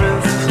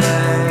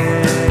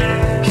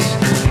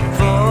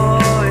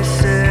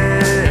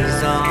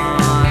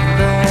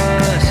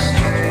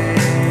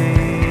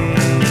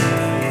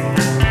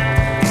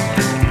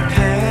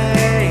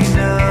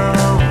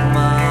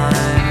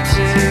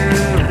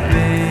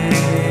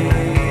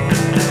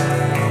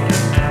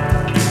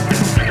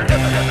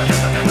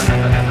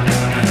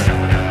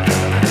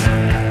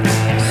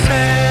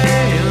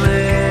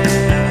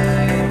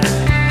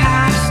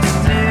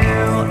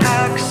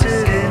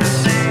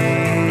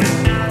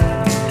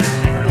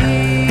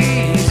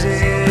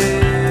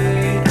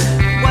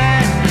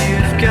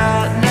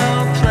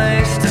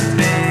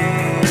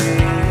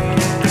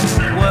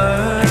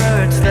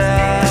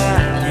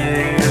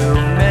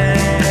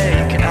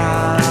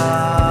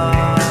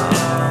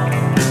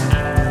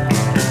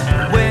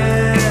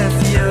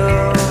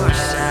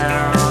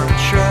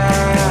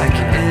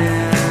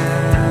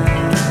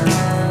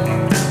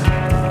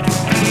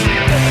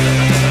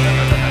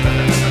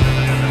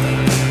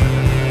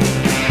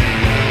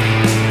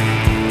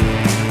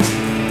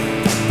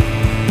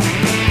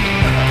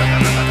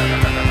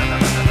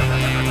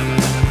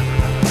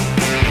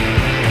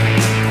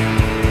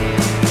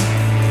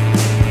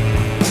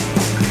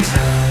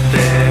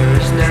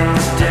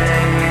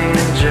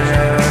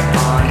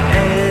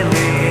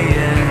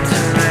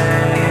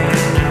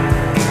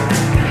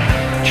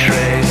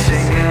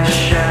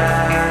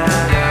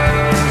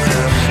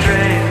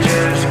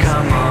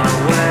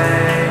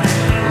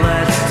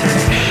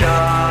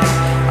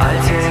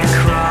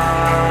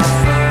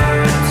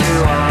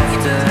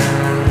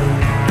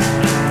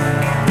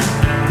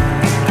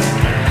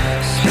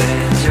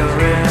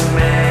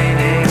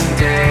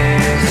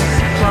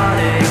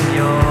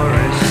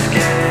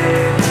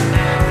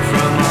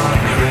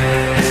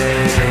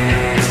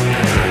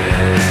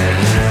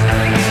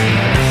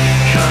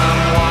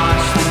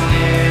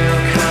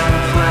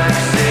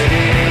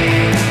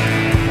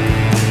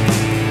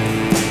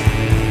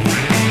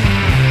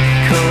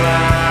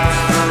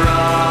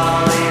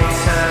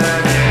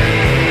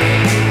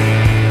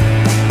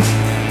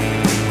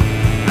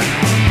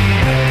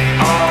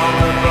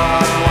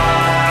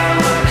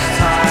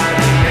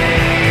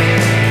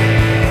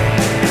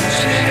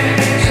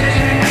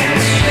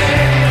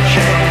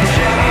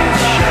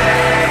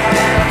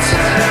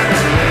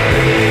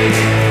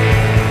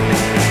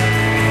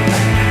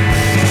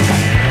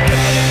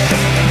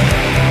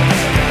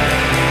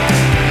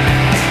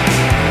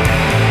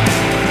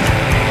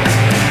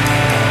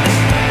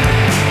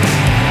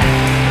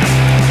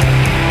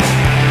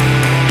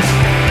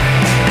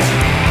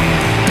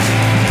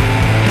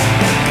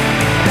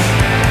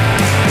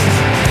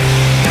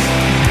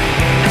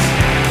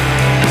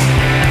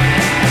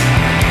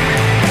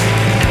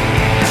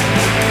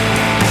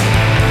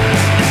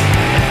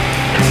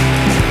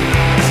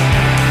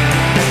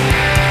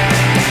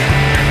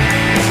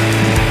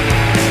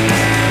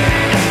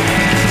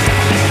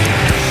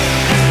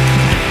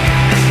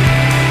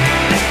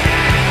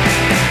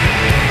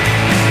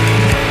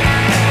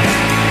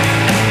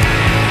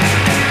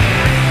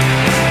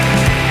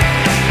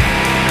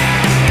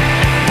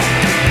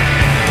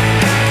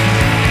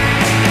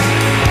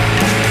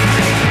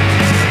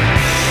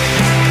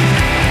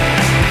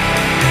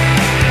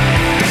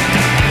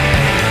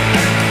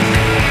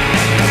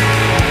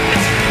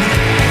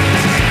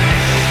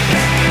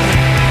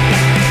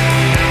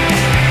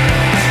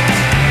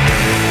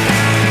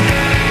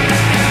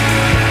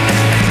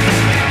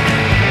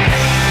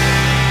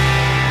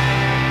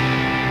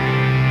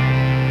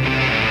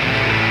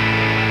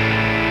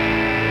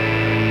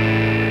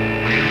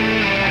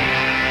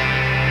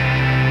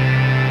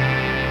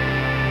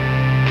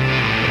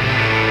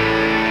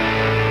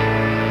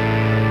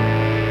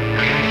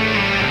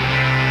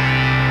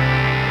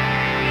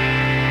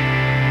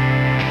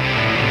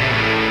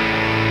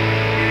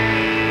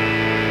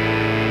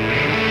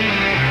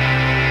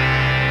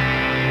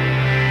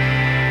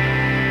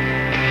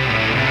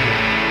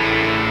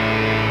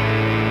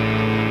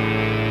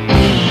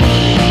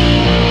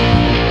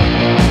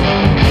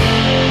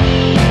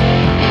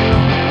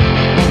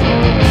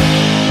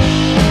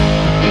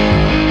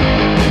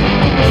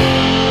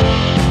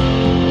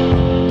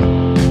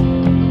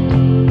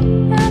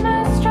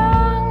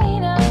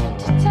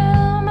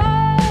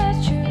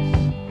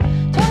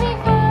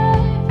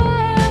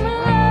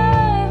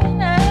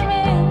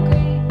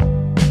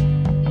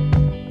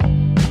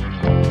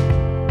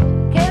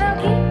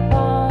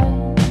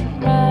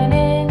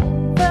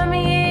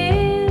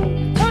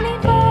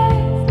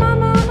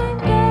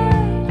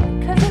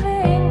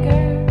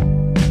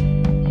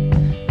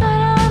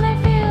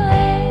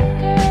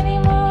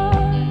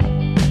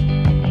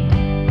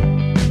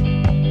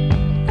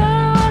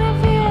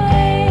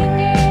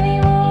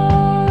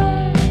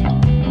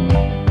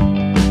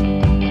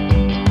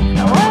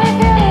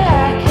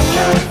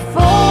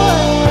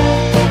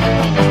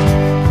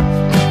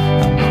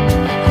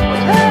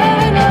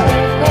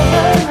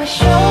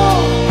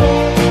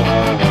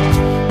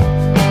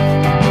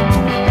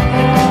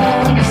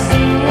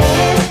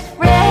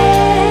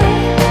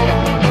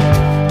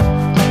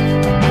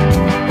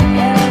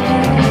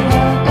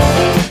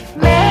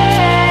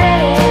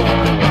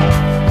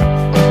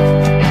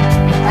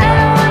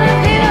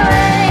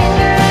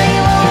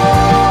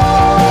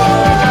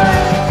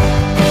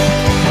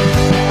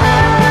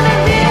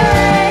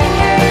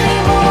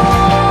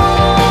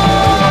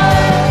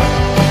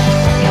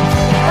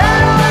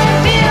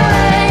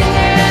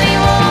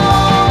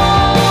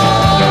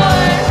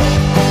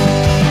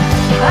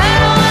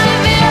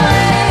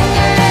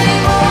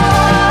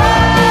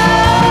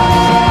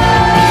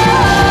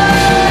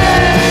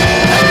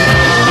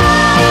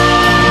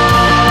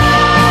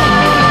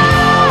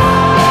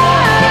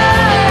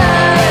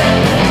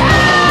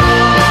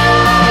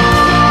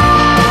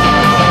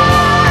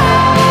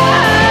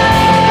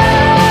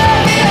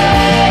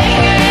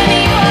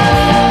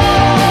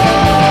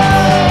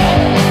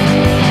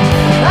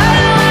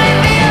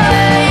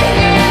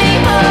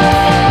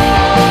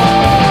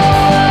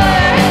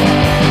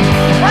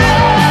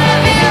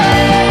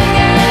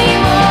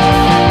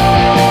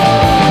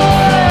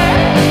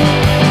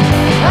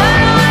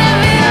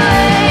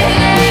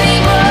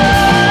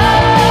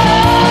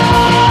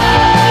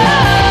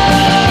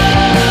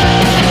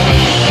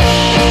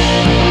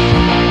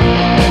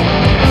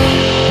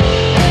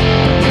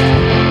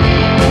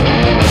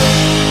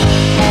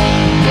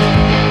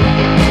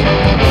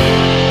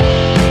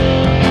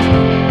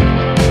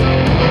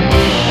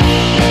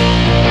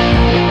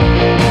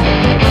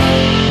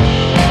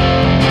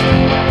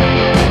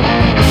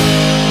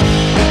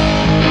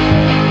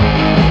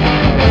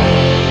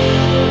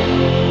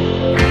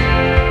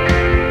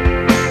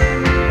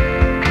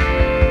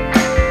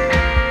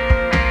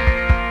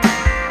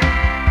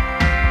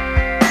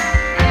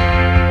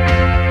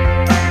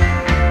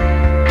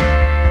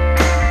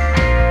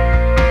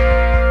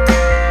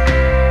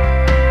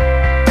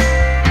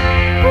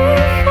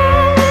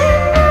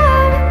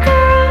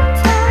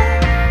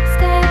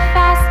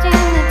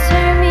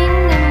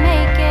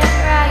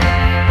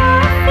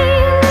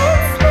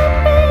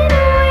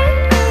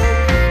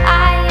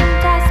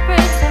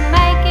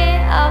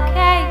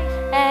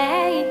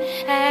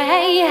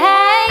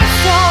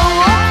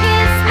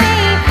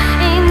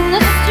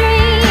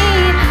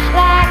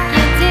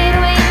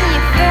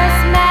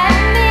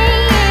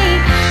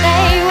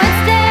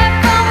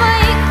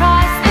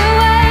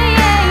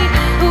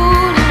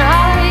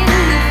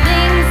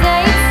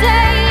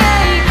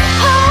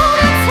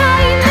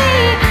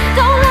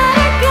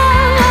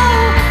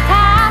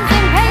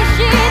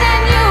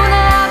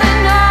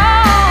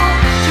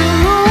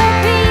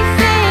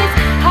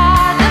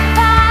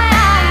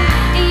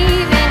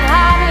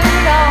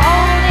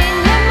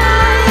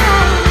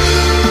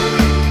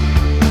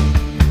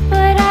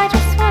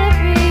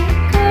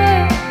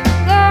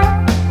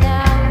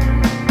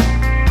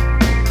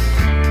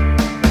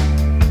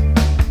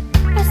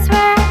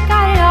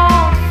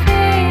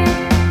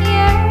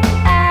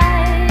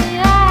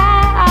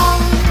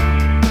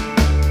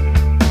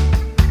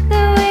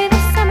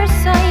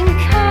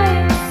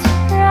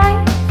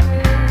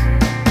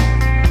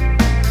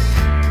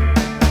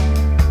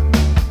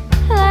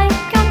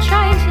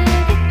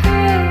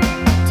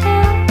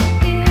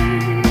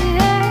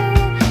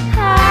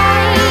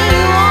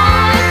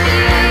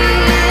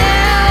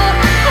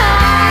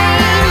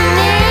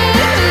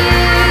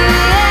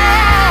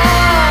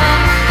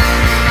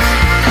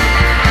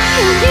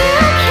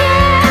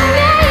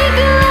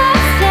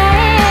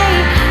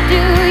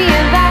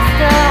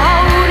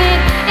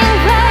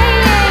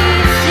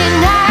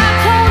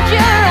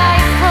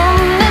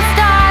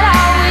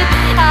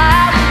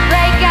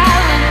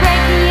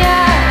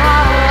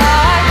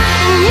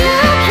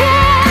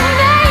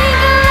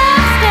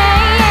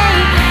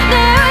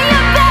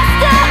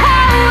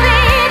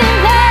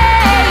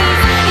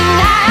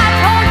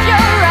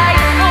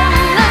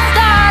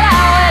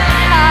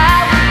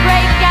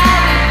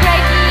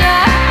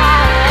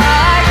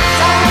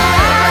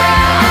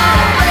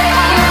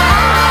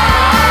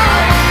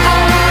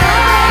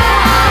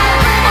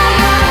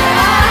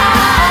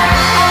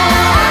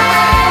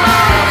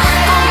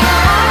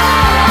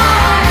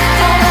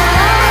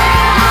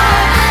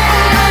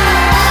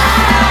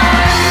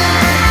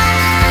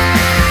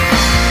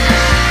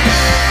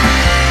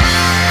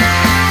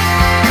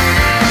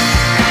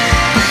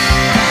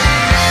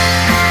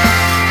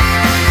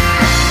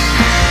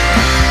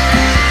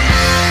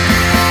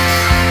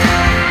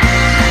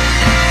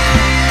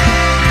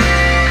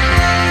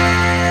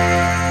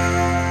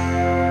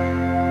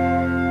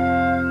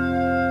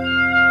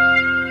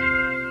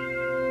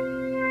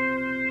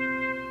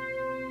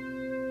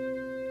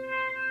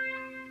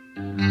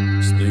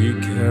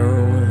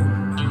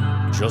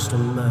 just a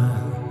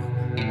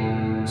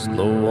man,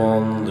 slow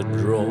on the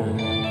draw.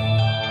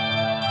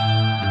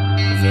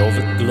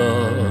 Velvet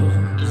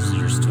gloves,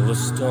 you're still a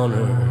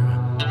stunner.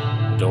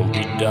 Don't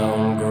be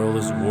down, girl,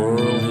 this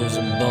world is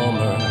a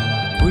bummer.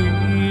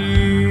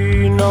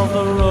 Queen of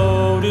the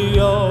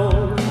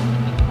rodeo,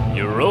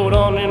 you rode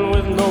on in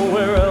with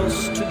nowhere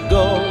else to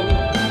go.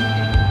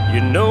 You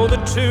know the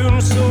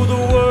tune, so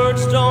the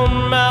words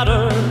don't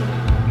matter.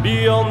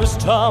 Beyond this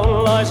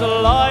town lies a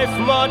life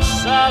much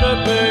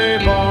sadder,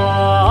 babe.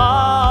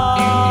 I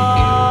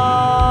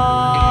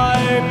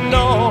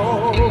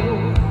know.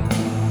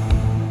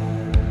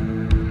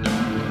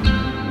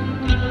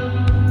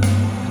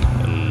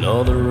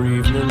 Another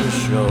evening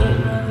show,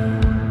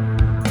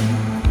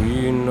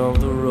 queen of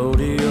the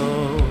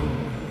rodeo.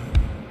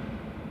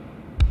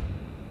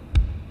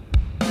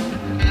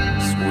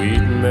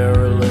 Sweet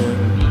Marilyn,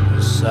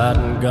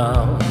 satin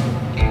gown,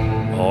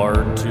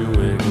 hard to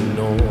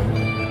ignore.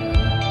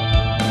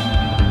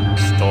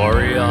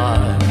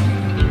 Starry-eyed,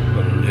 a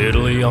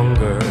little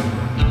younger,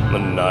 the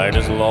night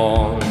is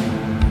long,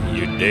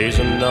 your days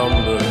are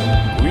numbered.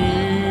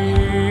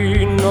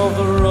 Queen of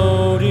the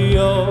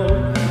rodeo,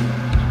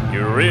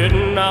 you're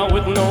ridden out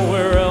with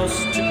nowhere else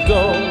to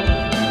go.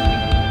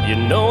 You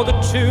know the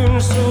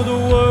tune, so the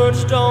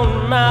words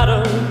don't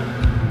matter.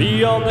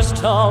 Beyond this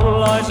town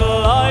lies a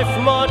life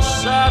much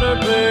sadder,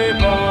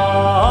 babe. I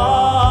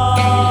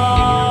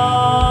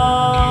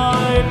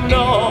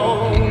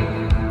know.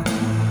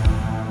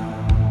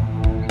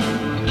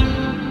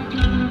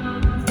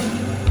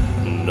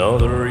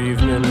 Another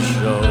evening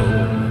show.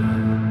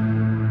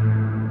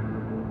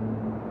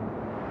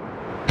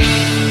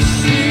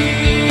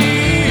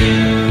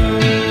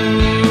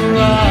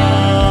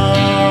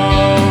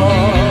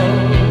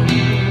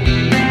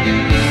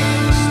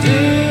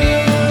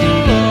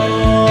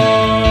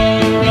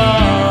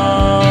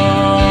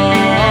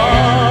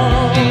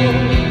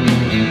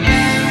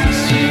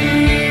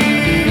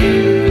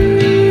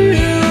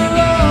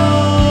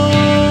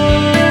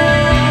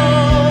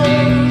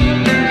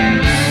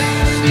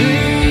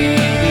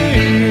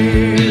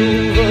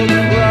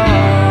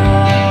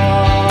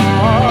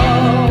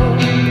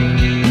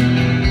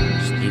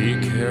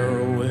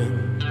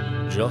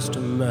 Just a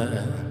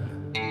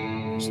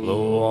man,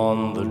 slow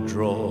on the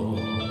draw.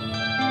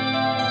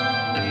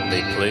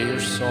 They play your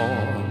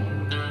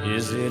song,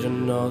 is it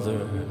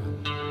another?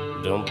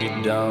 Don't be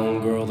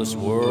down, girl, this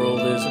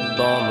world is a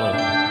bummer.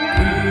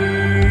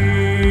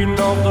 Queen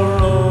of the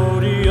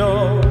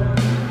rodeo,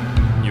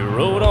 you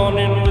rode on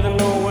in with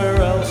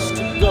nowhere else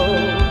to go.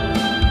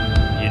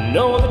 You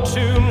know the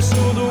tune,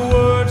 so the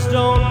words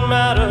don't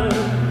matter.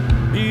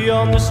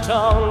 Beyond this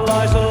town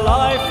lies a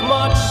life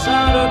much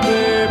sadder,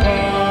 babe.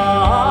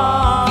 I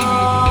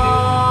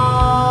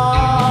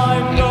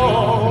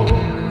know.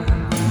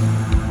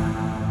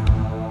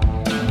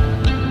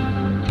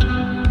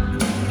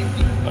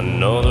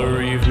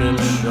 Another evening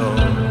show,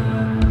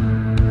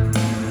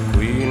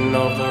 queen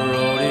of the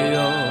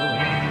rodeo.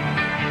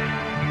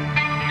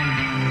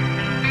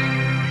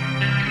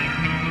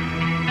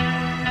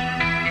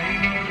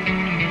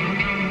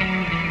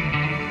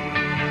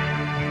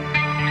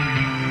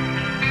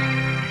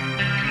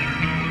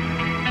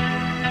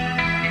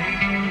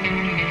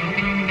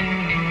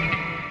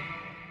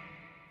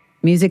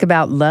 Music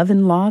about love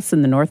and loss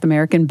in the North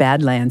American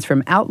Badlands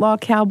from outlaw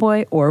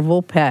cowboy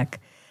Orville Peck.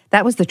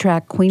 That was the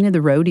track Queen of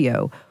the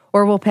Rodeo.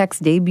 Orville Peck's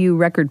debut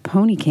record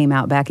Pony came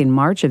out back in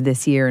March of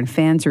this year, and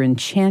fans are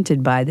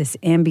enchanted by this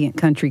ambient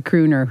country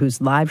crooner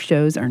whose live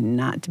shows are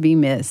not to be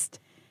missed.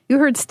 You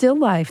heard Still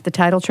Life, the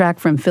title track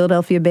from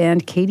Philadelphia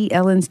band Katie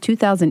Ellen's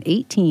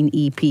 2018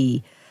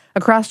 EP.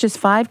 Across just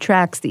 5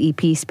 tracks, the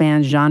EP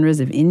spans genres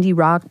of indie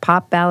rock,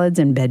 pop ballads,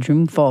 and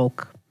bedroom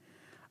folk.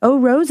 Oh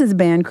Rose is a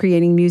band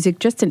creating music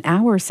just an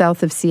hour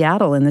south of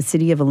Seattle in the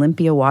city of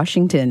Olympia,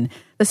 Washington.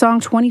 The song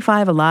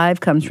 25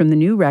 Alive comes from the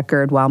new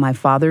record While My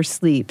Father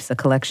Sleeps, a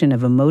collection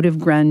of emotive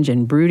grunge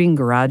and brooding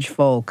garage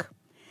folk.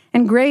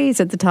 And Gray's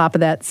at the top of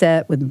that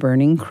set with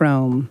Burning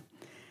Chrome.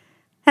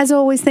 As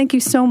always, thank you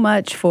so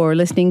much for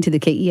listening to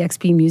the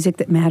KEXP Music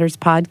That Matters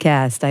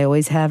podcast. I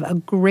always have a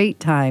great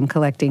time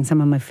collecting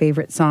some of my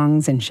favorite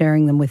songs and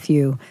sharing them with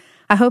you.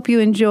 I hope you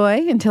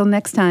enjoy. Until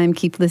next time,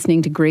 keep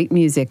listening to great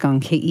music on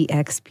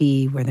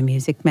KEXP, where the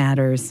music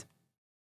matters.